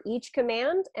levels for each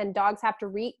command, and dogs have to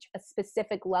reach a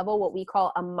specific level, what we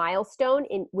call a milestone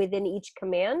within each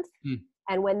command.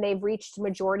 And when they've reached the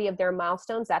majority of their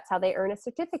milestones, that's how they earn a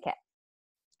certificate.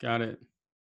 Got it.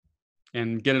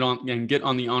 And get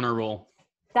on the honor roll.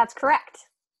 That's correct.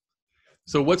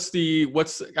 So what's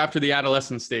after the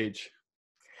adolescent stage?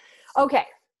 Okay.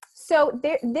 So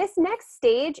this next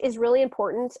stage is really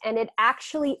important, and it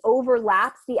actually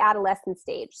overlaps the adolescent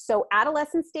stage. So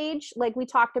adolescent stage, like we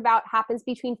talked about, happens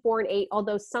between 4 and 8,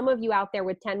 although some of you out there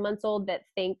with 10 months old that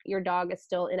think your dog is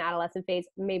still in adolescent phase,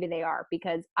 maybe they are,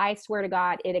 because I swear to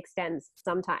God, it extends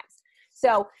sometimes.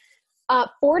 So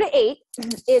 4 to 8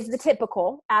 is the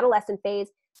typical adolescent phase.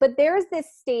 But there's this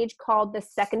stage called the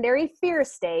secondary fear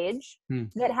stage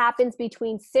that happens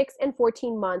between 6 and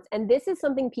 14 months. And this is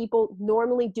something people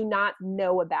normally do not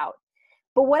know about.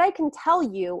 But what I can tell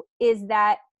you is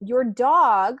that your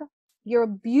dog, your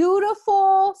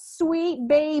beautiful, sweet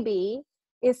baby,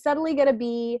 is suddenly going to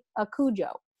be a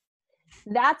Cujo.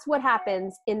 That's what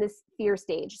happens in this fear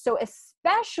stage. So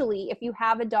especially if you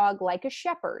have a dog like a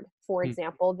shepherd, for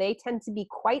example, they tend to be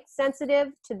quite sensitive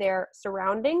to their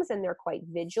surroundings, and they're quite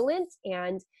vigilant.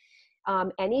 And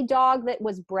any dog that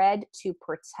was bred to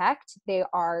protect, they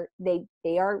are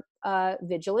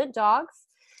vigilant dogs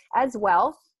as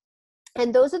well.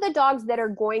 And those are the dogs that are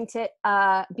going to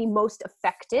be most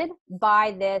affected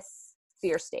by this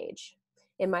fear stage,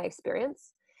 in my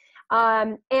experience.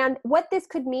 And what this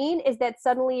could mean is that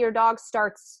suddenly your dog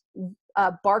starts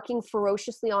barking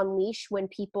ferociously on leash when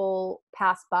people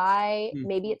pass by.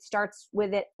 Maybe it starts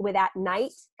with at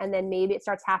night, and then maybe it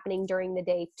starts happening during the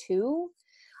day too.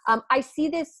 I see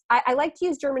this, I like to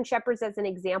use German Shepherds as an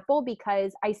example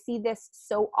because I see this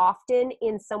so often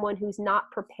in someone who's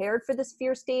not prepared for this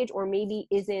fear stage, or maybe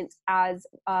isn't as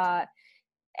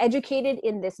educated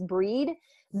in this breed,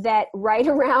 that right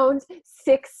around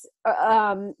 6,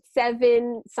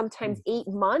 7, sometimes 8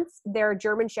 months, their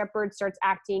German Shepherd starts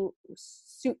acting,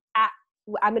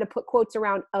 I'm going to put quotes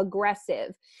around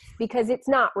aggressive, because it's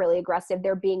not really aggressive.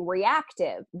 They're being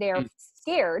reactive. They're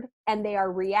scared and they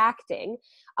are reacting.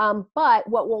 But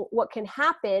what can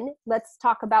happen, let's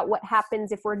talk about what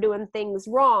happens if we're doing things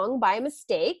wrong by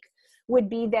mistake, would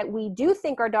be that we do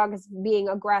think our dog is being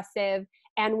aggressive,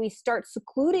 and we start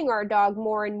secluding our dog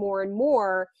more and more and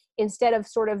more, instead of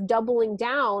sort of doubling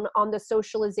down on the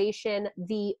socialization,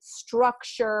 the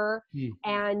structure,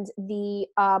 and the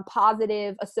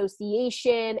positive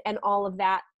association, and all of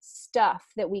that stuff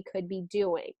that we could be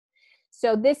doing.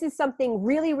 So this is something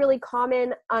really, really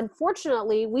common.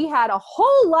 Unfortunately, we had a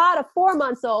whole lot of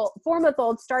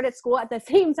 4-month-olds start at school at the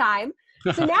same time.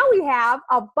 So now we have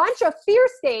a bunch of fear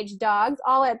stage dogs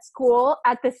all at school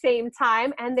at the same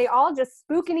time, and they all just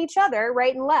spooking each other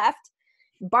right and left,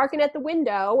 barking at the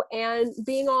window and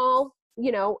being all,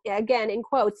 again, in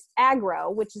quotes,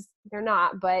 aggro, which is, they're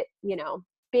not, but,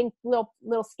 being little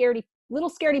scaredy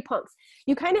punks.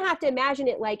 You kind of have to imagine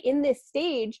it like in this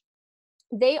stage,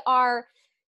 they are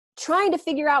trying to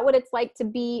figure out what it's like to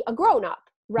be a grown-up,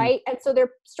 right? And so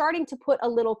they're starting to put a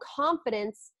little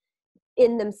confidence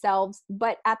in themselves,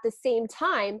 but at the same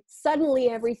time, suddenly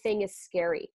everything is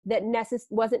scary that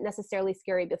wasn't necessarily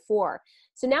scary before.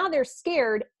 So now they're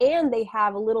scared and they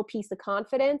have a little piece of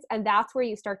confidence, and that's where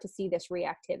you start to see this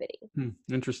reactivity.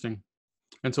 Interesting.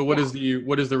 And so what is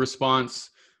the response,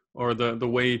 or the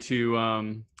way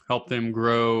to help them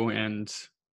grow and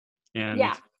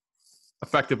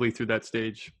effectively through that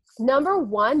stage? Number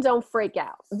one, don't freak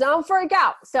out. Don't freak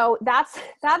out. So that's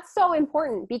so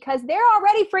important, because they're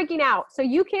already freaking out. So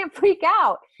you can't freak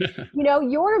out.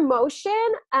 Your emotion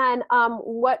and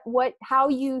how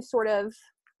you sort of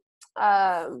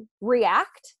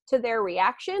react to their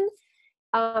reaction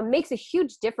makes a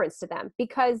huge difference to them,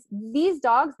 because these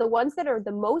dogs, the ones that are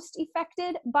the most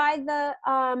affected by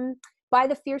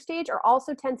the fear stage, are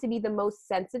also tend to be the most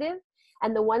sensitive.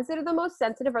 And the ones that are the most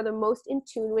sensitive are the most in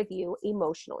tune with you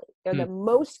emotionally. They're the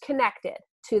most connected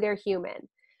to their human.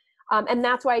 And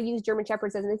that's why I use German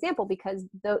Shepherds as an example, because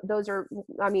those are,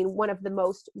 one of the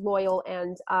most loyal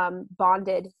and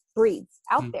bonded breeds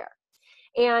out there.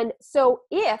 And so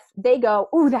if they go,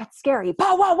 "Ooh, that's scary.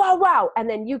 Wow, wow, wow, wow." And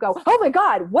then you go, "Oh my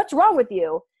God, what's wrong with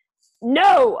you?"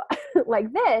 No,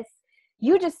 like this,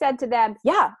 you just said to them,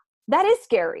 "Yeah, that is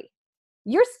scary.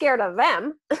 You're scared of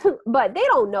them," but they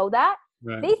don't know that.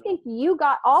 Right. They think you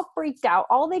got all freaked out.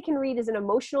 All they can read is an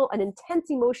intense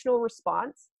emotional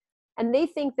response. And they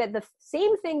think that the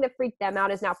same thing that freaked them out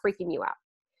is now freaking you out.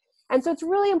 And so it's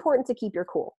really important to keep your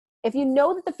cool. If you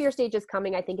know that the fear stage is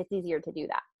coming, I think it's easier to do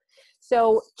that.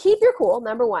 So keep your cool,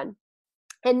 number one.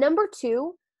 And number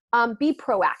two, be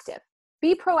proactive.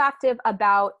 Be proactive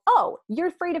about, oh, you're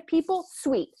afraid of people?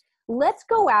 Sweet. Let's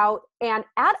go out and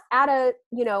at a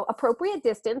appropriate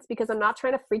distance, because I'm not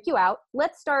trying to freak you out.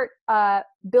 Let's start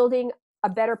building a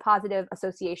better positive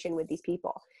association with these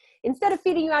people. Instead of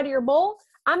feeding you out of your bowl,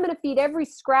 I'm going to feed every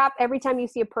scrap every time you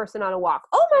see a person on a walk.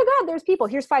 Oh my God, there's people.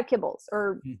 Here's 5 kibbles,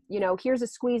 or here's a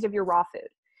squeeze of your raw food.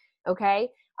 Okay.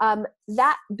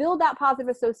 That build that positive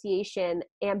association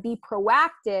and be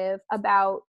proactive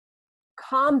about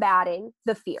combating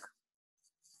the fear.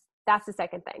 That's the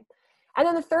second thing. And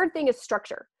then the third thing is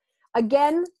structure.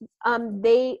 Again,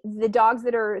 the dogs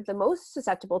that are the most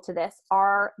susceptible to this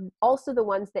are also the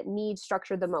ones that need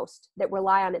structure the most, that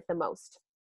rely on it the most.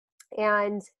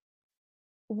 And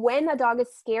when a dog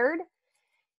is scared,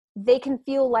 they can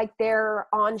feel like they're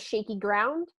on shaky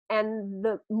ground. And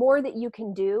the more that you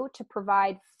can do to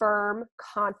provide firm,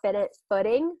 confident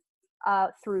footing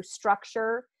through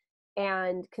structure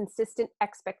and consistent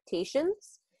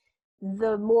expectations,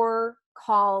 the more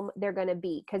calm they're going to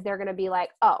be, because they're going to be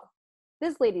like, oh,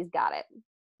 this lady's got it.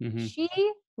 Mm-hmm. She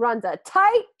runs a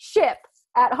tight ship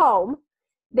at home.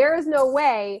 There is no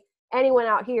way anyone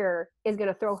out here is going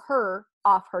to throw her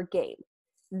off her game.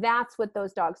 That's what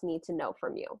those dogs need to know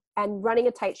from you. And running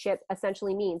a tight ship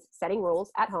essentially means setting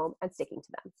rules at home and sticking to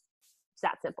them. It's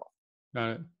that simple. Got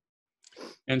it.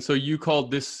 And so you called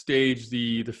this stage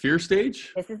the fear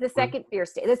stage? This is the second fear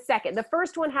stage. The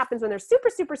first one happens when they're super,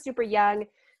 super, super young.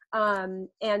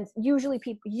 And usually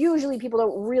people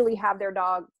don't really have their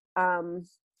dog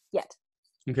yet.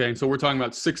 Okay. So we're talking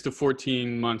about 6 to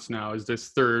 14 months now is this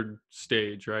third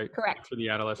stage, right? Correct. For the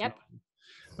adolescent.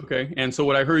 Yep. Okay. And so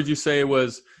what I heard you say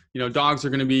was, dogs are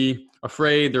going to be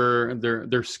afraid,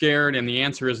 they're scared. And the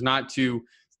answer is not to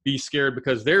be scared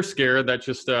because they're scared. That's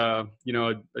just, a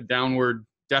downward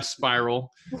death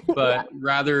spiral, but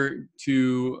rather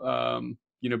to,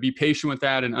 be patient with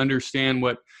that and understand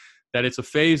that it's a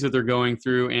phase that they're going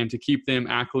through, and to keep them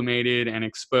acclimated and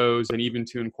exposed, and even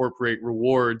to incorporate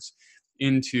rewards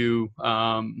into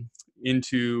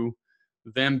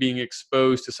them being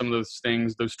exposed to some of those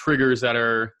things, those triggers that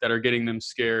are getting them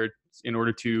scared, in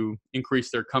order to increase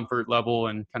their comfort level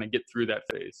and kind of get through that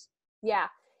phase. Yeah.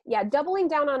 Doubling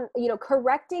down on,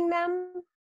 correcting them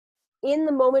in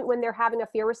the moment when they're having a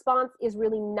fear response is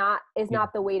really not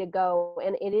the way to go.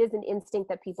 And it is an instinct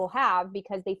that people have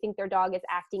because they think their dog is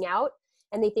acting out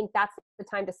and they think that's the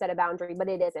time to set a boundary, but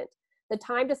it isn't. The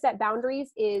time to set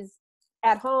boundaries is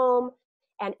at home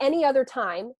and any other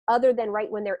time other than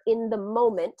right when they're in the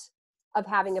moment of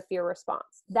having a fear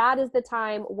response. That is the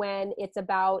time when it's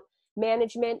about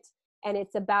management and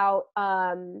it's about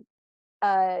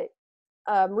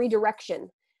redirection.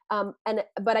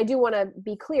 But I do want to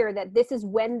be clear that this is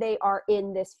when they are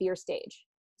in this fear stage.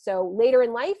 So later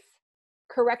in life,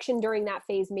 correction during that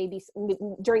phase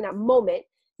during that moment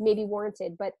may be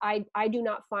warranted, but I do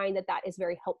not find that is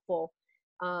very helpful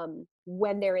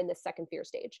when they're in the second fear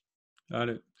stage. Got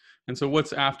it. And so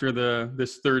what's after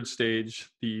this third stage,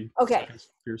 the second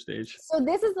fear stage? So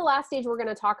this is the last stage we're going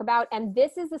to talk about. And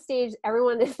this is the stage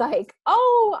everyone is like,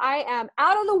 oh, I am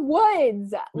out of the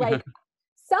woods. Like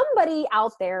somebody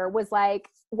out there was like,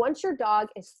 once your dog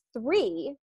is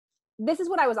 3, this is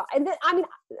what I was on. And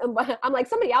I'm like,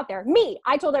 somebody out there, me,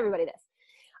 I told everybody this.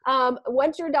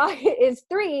 Once your dog is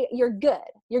 3, you're good.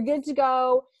 You're good to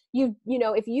go.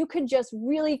 If you could just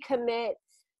really commit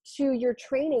to your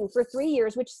training for 3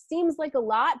 years, which seems like a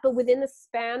lot, but within the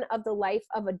span of the life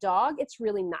of a dog, it's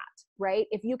really not, right?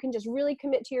 If you can just really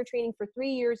commit to your training for 3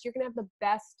 years, you're going to have the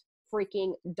best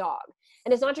freaking dog.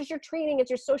 And it's not just your training,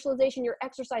 it's your socialization, your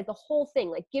exercise, the whole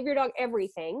thing. Like give your dog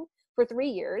everything for 3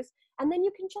 years, and then you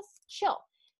can just chill.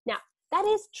 Now, that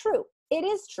is true. It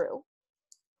is true.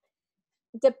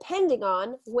 Depending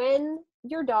on when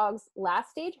your dog's last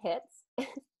stage hits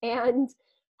and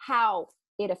how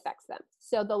it affects them.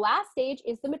 So the last stage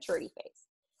is the maturity phase.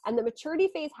 And the maturity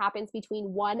phase happens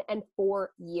between 1 and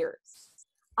 4 years.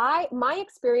 My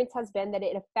experience has been that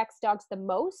it affects dogs the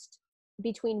most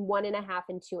between 1.5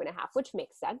 and 2.5, which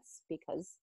makes sense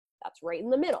because that's right in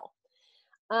the middle.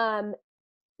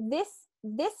 This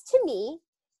to me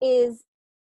is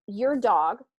your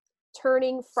dog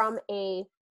turning from a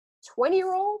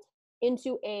 20-year-old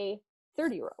into a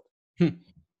 30-year-old.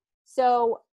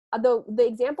 So the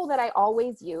example that I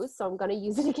always use, so I'm going to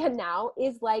use it again now,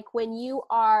 is like when you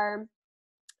are,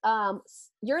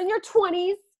 you're in your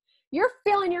 20s, you're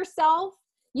feeling yourself,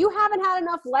 you haven't had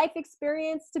enough life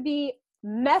experience to be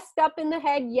messed up in the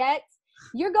head yet.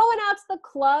 You're going out to the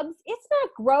clubs. It's not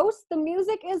gross. The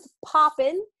music is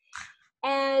popping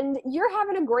and you're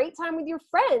having a great time with your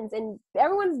friends and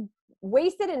everyone's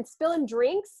wasted and spilling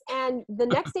drinks. And the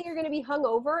next day you're going to be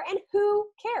hungover and who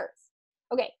cares?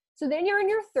 Okay. So then you're in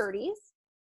your 30s,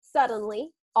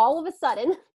 suddenly, all of a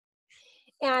sudden,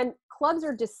 and clubs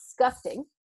are disgusting.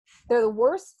 They're the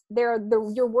worst. They're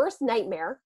your worst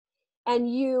nightmare.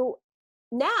 And you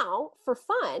now, for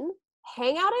fun,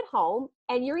 hang out at home,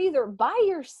 and you're either by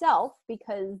yourself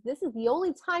because this is the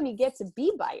only time you get to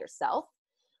be by yourself,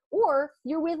 or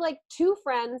you're with like two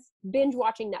friends binge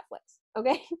watching Netflix.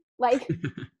 Okay. like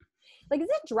it's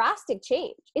a drastic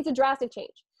change. It's a drastic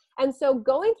change. And so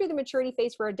going through the maturity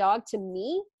phase for a dog, to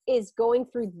me, is going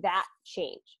through that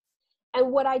change.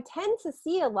 And what I tend to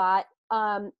see a lot,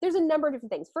 there's a number of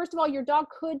different things. First of all, your dog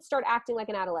could start acting like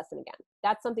an adolescent again.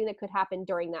 That's something that could happen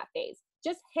during that phase.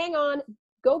 Just hang on,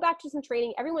 go back to some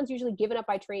training. Everyone's usually given up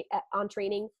on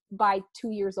training by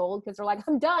 2 years old because they're like,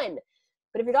 I'm done.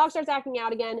 But if your dog starts acting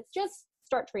out again, just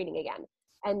start training again.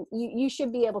 And you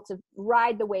should be able to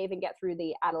ride the wave and get through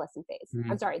the adolescent phase.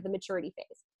 Mm-hmm. I'm sorry, the maturity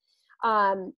phase.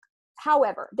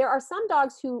 However, there are some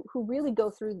dogs who really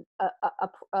go through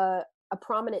a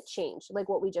prominent change, like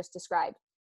what we just described.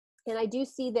 And I do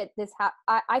see that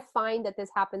I find that this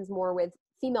happens more with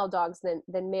female dogs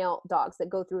than male dogs that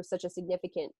go through such a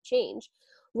significant change,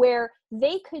 where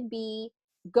they could be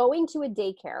going to a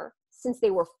daycare since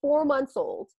they were 4 months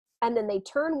old, and then they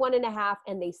turn 1.5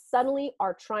 and they suddenly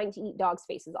are trying to eat dogs'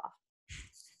 faces off.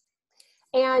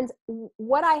 And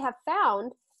what I have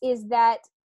found is that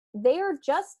they are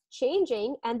just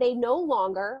changing and they no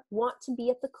longer want to be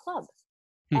at the club.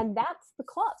 And that's the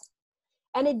club.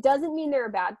 And it doesn't mean they're a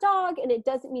bad dog, and it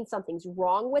doesn't mean something's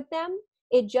wrong with them.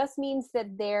 It just means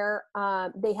that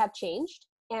they have changed.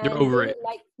 And they're over it.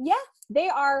 They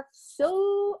are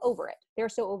so over it. They're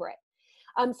so over it.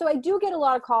 So I do get a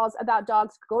lot of calls about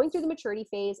dogs going through the maturity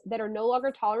phase that are no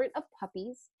longer tolerant of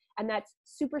puppies. And that's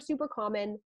super, super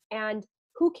common. And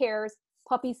who cares?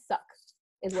 Puppies suck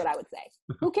is what I would say.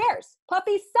 Who cares?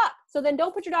 Puppies suck. So then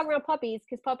don't put your dog around puppies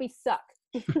because puppies suck.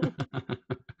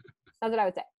 That's what I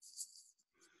would say.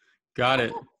 Got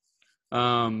it.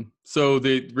 So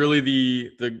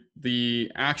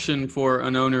the action for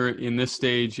an owner in this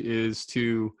stage is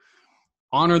to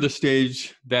honor the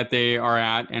stage that they are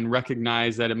at and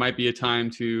recognize that it might be a time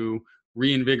to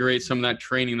reinvigorate some of that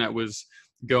training that was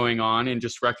going on, and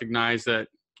just recognize that,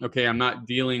 okay, I'm not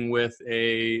dealing with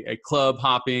a club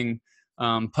hopping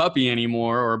puppy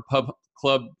anymore, or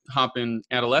club hopping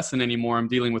adolescent anymore. I'm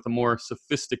dealing with a more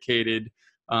sophisticated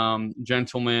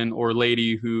gentleman or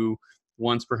lady who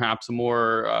wants perhaps a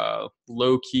more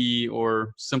low-key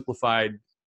or simplified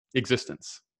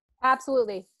existence.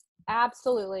 Absolutely.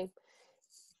 Absolutely.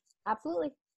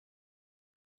 Absolutely.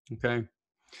 Okay.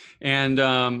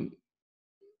 And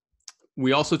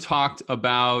we also talked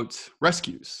about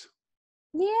rescues.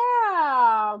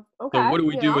 Yeah. Okay. So what do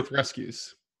we do with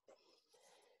rescues?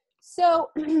 So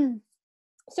when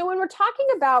we're talking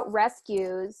about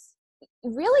rescues,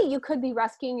 really you could be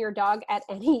rescuing your dog at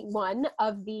any one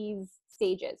of these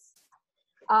stages.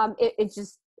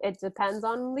 It depends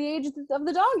on the age of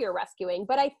the dog you're rescuing.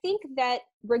 But I think that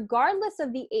regardless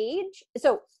of the age,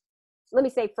 so let me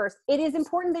say first, it is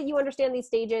important that you understand these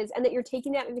stages and that you're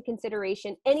taking that into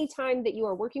consideration anytime that you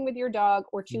are working with your dog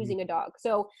or choosing a dog.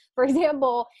 So for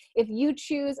example, if you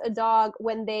choose a dog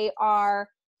when they are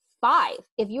 5,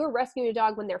 if you're rescuing a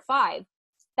dog when they're 5,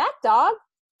 that dog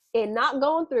is not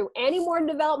going through any more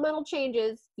developmental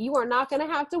changes. You are not going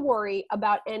to have to worry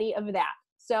about any of that.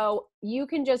 So you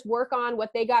can just work on what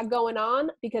they got going on,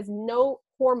 because no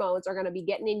hormones are going to be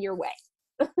getting in your way.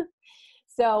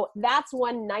 So that's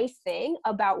one nice thing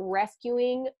about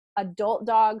rescuing adult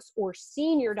dogs or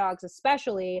senior dogs,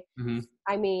 especially. Mm-hmm.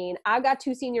 I mean, I've got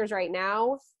 2 seniors right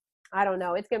now. I don't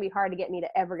know. It's going to be hard to get me to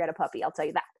ever get a puppy. I'll tell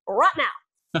you that right now.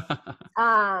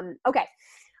 Okay.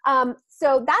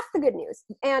 So that's the good news.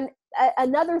 And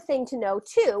another thing to know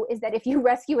too, is that if you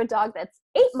rescue a dog that's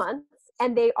 8 months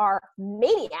and they are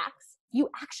maniacs, you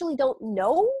actually don't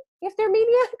know if they're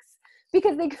maniacs,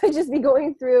 because they could just be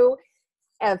going through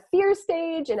a fear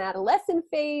stage, an adolescent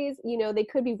phase. You know, they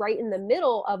could be right in the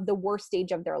middle of the worst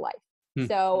stage of their life.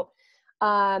 So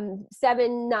 7,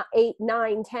 8,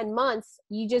 9, 10 months,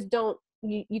 you just don't,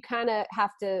 you kind of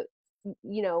have to,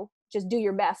 just do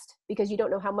your best, because you don't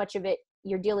know how much of it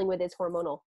you're dealing with is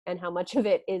hormonal and how much of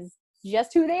it is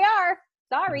just who they are.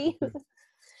 Sorry.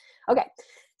 Okay.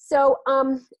 So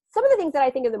some of the things that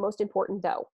I think are the most important,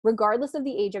 though, regardless of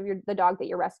the age of the dog that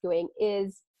you're rescuing,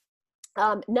 is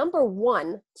number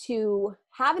one, to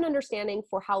have an understanding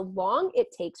for how long it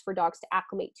takes for dogs to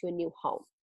acclimate to a new home.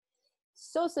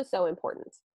 So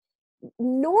important.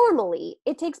 Normally,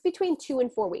 it takes between 2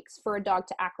 and 4 weeks for a dog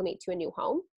to acclimate to a new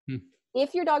home.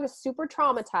 If your dog is super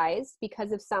traumatized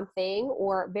because of something,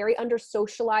 or very under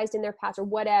socialized in their past or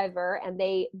whatever, and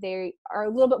they are a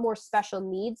little bit more special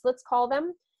needs, let's call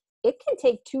them, it can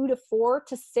take 2 to 4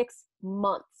 to 6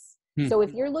 months. So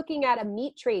if you're looking at a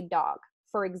meat trade dog,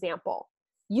 for example,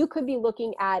 you could be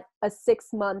looking at a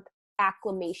 6-month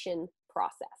acclimation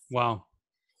process. Wow.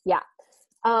 Yeah.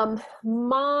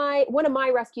 One of my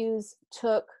rescues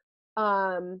took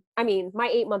I mean, my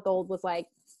 8-month-old was like,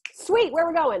 sweet, where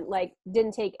we're going? Like,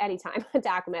 didn't take any time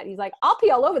to acclimate. He's like, I'll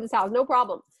pee all over this house, no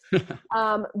problem.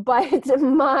 But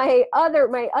my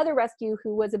other rescue,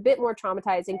 who was a bit more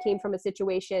traumatized and came from a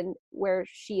situation where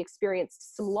she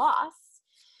experienced some loss,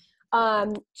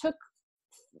 took,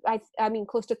 I mean,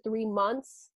 close to 3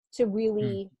 months to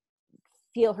really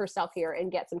feel herself here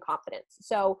and get some confidence.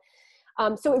 So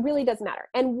it really does matter.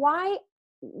 And why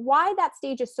that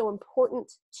stage is so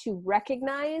important to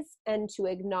recognize and to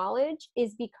acknowledge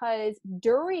is because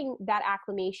during that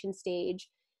acclimation stage,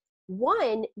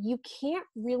 one, you can't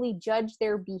really judge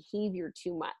their behavior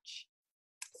too much.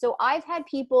 So I've had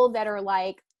people that are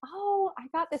like, oh, I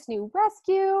got this new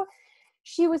rescue.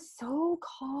 She was so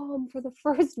calm for the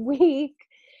first week.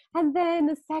 And then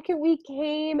the second week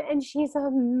came and she's a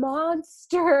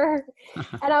monster.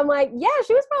 And I'm like, yeah,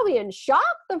 she was probably in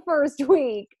shock the first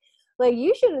week. Like,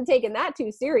 you shouldn't have taken that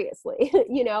too seriously,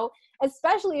 you know,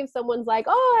 especially if someone's like,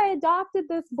 oh, I adopted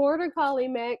this border collie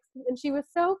mix and she was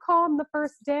so calm the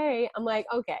first day. I'm like,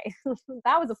 okay,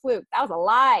 that was a fluke. That was a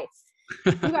lie.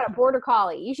 You got a border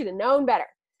collie. You should have known better.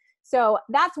 So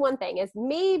that's one thing, is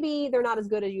maybe they're not as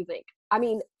good as you think. I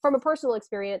mean, from a personal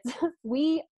experience,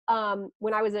 when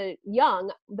I was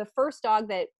young, the first dog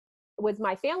that was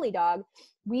my family dog,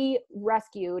 we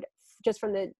rescued just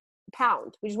from the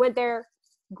pound. We just went there,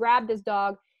 grabbed this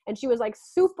dog, and she was like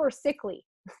super sickly.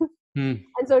 And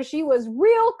so she was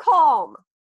real calm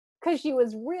because she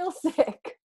was real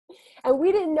sick. And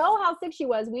we didn't know how sick she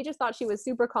was. We just thought she was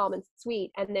super calm and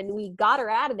sweet. And then we got her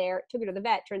out of there, took her to the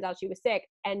vet. Turns out she was sick.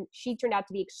 And she turned out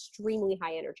to be extremely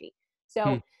high energy.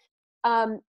 So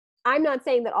I'm not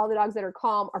saying that all the dogs that are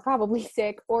calm are probably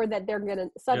sick or that they're going to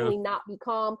suddenly not be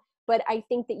calm. But I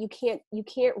think that you can't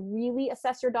really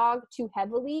assess your dog too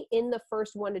heavily in the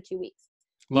first 1 to 2 weeks.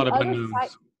 A lot of unknowns.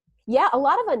 A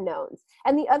lot of unknowns.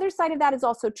 And the other side of that is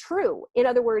also true. In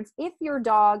other words, if your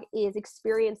dog is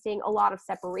experiencing a lot of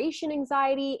separation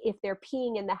anxiety, if they're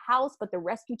peeing in the house, but the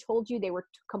rescue told you they were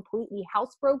completely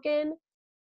housebroken,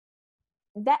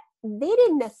 that they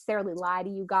didn't necessarily lie to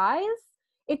you guys.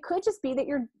 It could just be that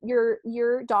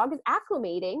your dog is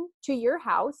acclimating to your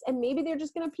house, and maybe they're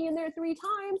just going to pee in there 3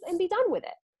 times and be done with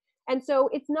it. And so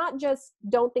it's not just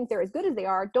don't think they're as good as they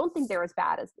are, don't think they're as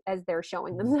bad as they're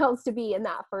showing themselves to be in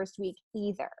that first week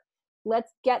either.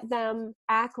 Let's get them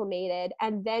acclimated,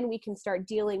 and then we can start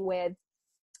dealing with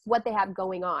what they have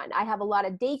going on. I have a lot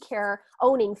of daycare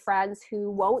owning friends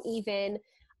who won't even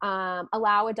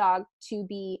allow a dog to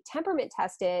be temperament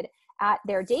tested at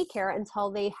their daycare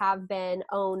until they have been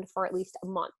owned for at least a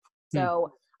month.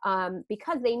 So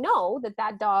because they know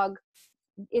that dog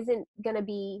isn't going to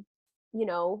be, you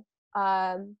know,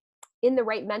 in the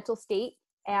right mental state,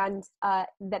 and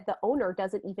that the owner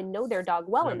doesn't even know their dog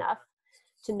well enough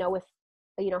to know if,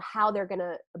 you know, how they're going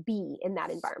to be in that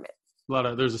environment.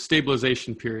 There's a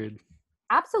stabilization period.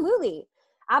 Absolutely.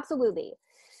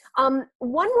 One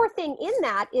more thing in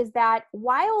that is that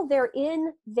while they're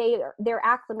in their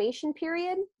acclimation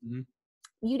period,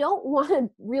 you don't want to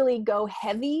really go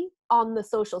heavy on the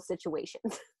social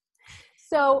situations.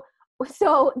 So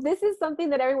this is something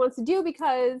that everyone wants to do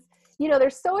because, you know, they're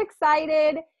so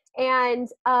excited and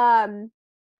they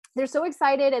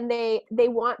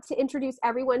want to introduce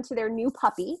everyone to their new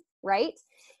puppy, right?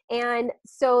 And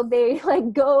so they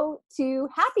like go to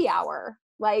happy hour,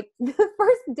 like the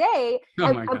first day.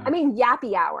 I mean,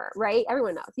 yappy hour, right?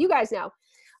 Everyone knows. You guys know.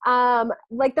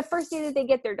 Like the first day that they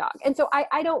get their dog. And so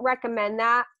I don't recommend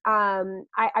that.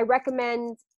 I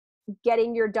recommend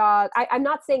getting your dog. I'm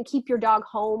not saying keep your dog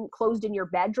home closed in your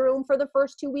bedroom for the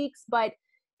first 2 weeks, but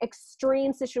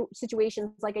extreme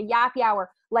situations like a yappy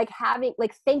hour, like having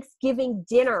like Thanksgiving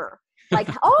dinner, like,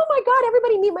 oh my God,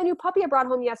 everybody meet my new puppy I brought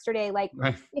home yesterday. Like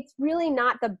it's really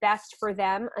not the best for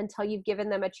them until you've given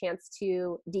them a chance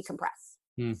to decompress.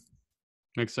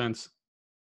 Makes sense.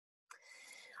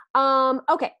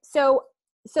 Okay. So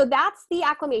that's the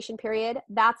acclimation period.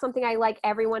 That's something I like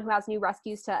everyone who has new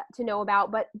rescues to know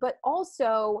about, but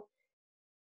also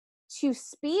to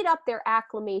speed up their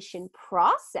acclimation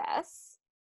process,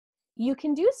 you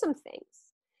can do some things.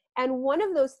 And one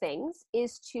of those things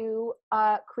is to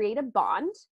create a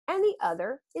bond, and the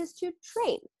other is to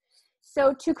train.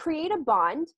 So to create a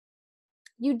bond,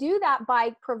 you do that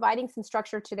by providing some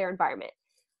structure to their environment.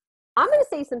 I'm going to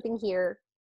say something here,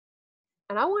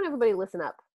 and I want everybody to listen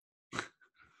up.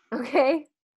 Okay?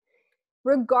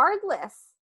 Regardless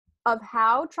of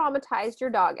how traumatized your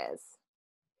dog is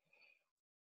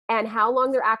and how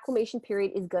long their acclimation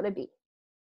period is going to be,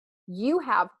 you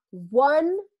have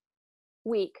 1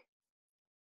 week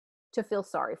to feel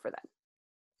sorry for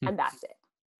them. And that's it.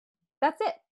 That's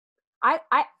it.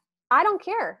 I don't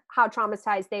care how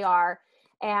traumatized they are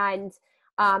and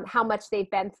how much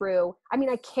they've been through. I mean,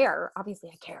 I care. Obviously,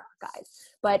 I care, guys.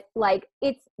 But like,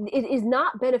 it is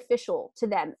not beneficial to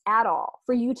them at all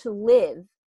for you to live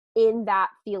in that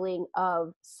feeling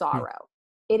of sorrow.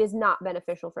 It is not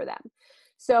beneficial for them.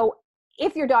 So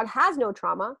if your dog has no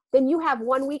trauma, then you have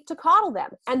 1 week to coddle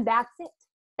them, and that's it.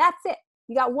 That's it.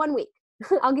 You got 1 week.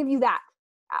 I'll give you that.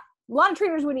 A lot of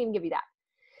trainers wouldn't even give you that.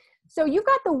 So you've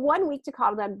got the 1 week to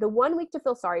coddle them, the 1 week to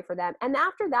feel sorry for them. And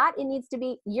after that, it needs to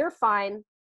be, you're fine.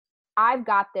 I've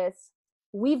got this.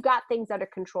 We've got things under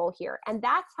control here. And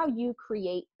that's how you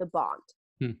create the bond.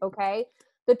 Okay?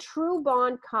 The true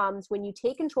bond comes when you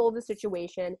take control of the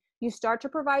situation. You start to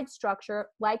provide structure,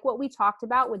 like what we talked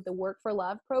about with the Work for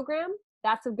Love program.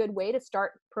 That's a good way to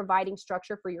start providing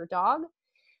structure for your dog.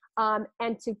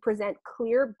 And to present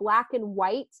clear black and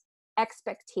white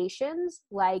expectations,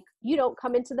 like, you don't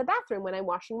come into the bathroom when I'm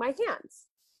washing my hands.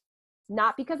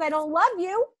 Not because I don't love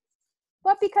you,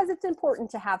 but because it's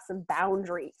important to have some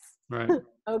boundaries. Right.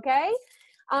 Okay?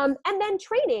 And then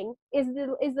training is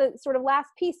the sort of last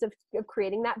piece of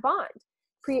creating that bond.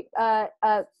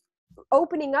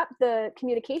 Opening up the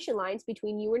communication lines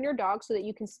between you and your dog so that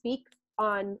you can speak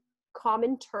on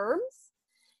common terms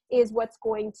is what's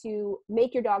going to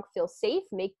make your dog feel safe,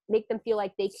 make them feel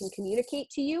like they can communicate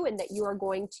to you and that you are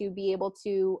going to be able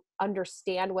to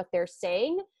understand what they're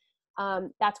saying.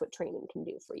 That's what training can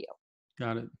do for you.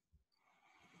 Got it.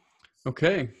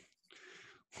 Okay.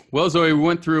 Well, Zoe, we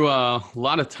went through a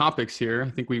lot of topics here. I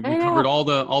think we covered all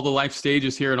the life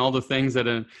stages here and all the things that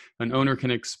an owner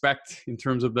can expect in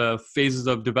terms of the phases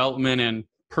of development and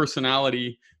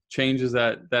personality changes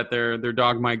that their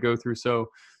dog might go through. So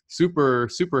super,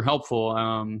 super helpful.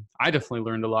 I definitely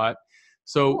learned a lot.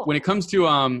 So cool. When it comes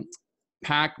to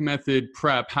pack method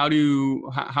prep, how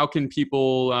can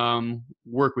people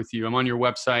work with you? I'm on your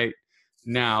website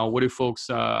now. What do folks,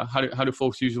 how do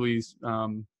folks usually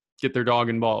get their dog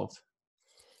involved?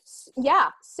 Yeah.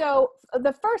 So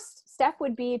the first step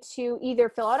would be to either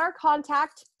fill out our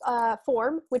contact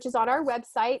form, which is on our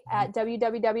website at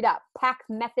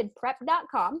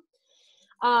www.packmethodprep.com.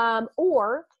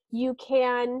 Or you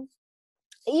can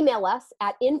email us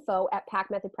at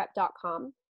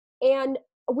info@packmethodprep.com, and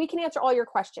we can answer all your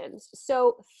questions.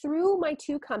 So through my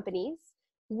two companies,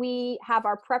 we have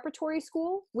our preparatory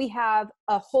school. We have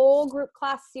a whole group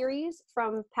class series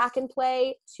from pack and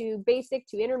play to basic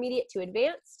to intermediate to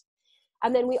advanced.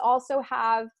 And then we also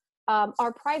have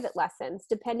our private lessons,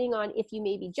 depending on if you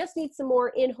maybe just need some more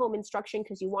in-home instruction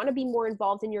because you want to be more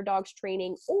involved in your dog's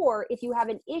training, or if you have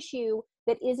an issue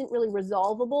that isn't really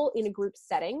resolvable in a group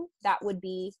setting, that would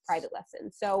be private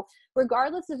lessons. So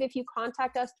regardless of if you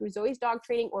contact us through Zoe's Dog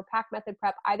Training or Pack Method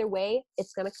Prep, either way,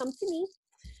 it's going to come to me.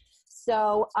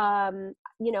 So,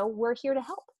 we're here to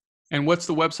help. And what's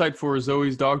the website for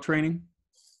Zoe's Dog Training?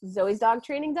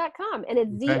 zoesdogtraining.com. And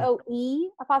it's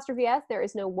ZOE''S. There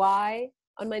is no Y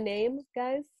on my name,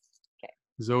 guys. Okay.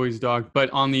 Zoe's Dog. But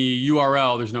on the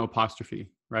URL, there's no apostrophe,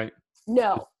 right?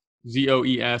 No.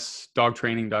 ZOES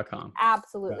dogtraining.com.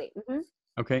 Absolutely. Mm-hmm.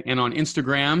 Okay. And on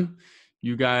Instagram,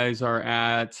 you guys are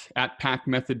at Pack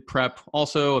Method Prep,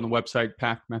 also on the website,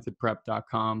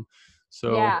 packmethodprep.com.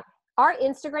 So yeah. Our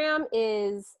Instagram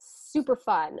is super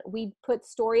fun. We put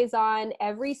stories on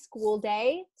every school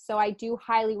day. So I do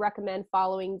highly recommend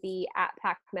following the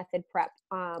 @Pack Method Prep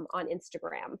on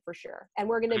Instagram for sure. And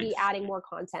we're going to be adding more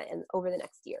content over the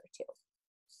next year too.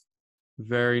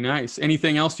 Very nice.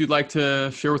 Anything else you'd like to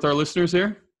share with our listeners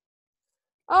here?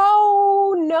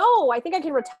 Oh, no. I think I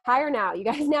can retire now. You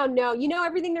guys now know. You know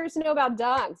everything there is to know about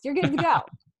dogs. You're good to go.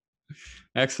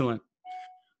 Excellent.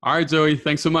 All right, Zoe.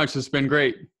 Thanks so much. It's been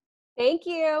great. Thank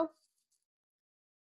you.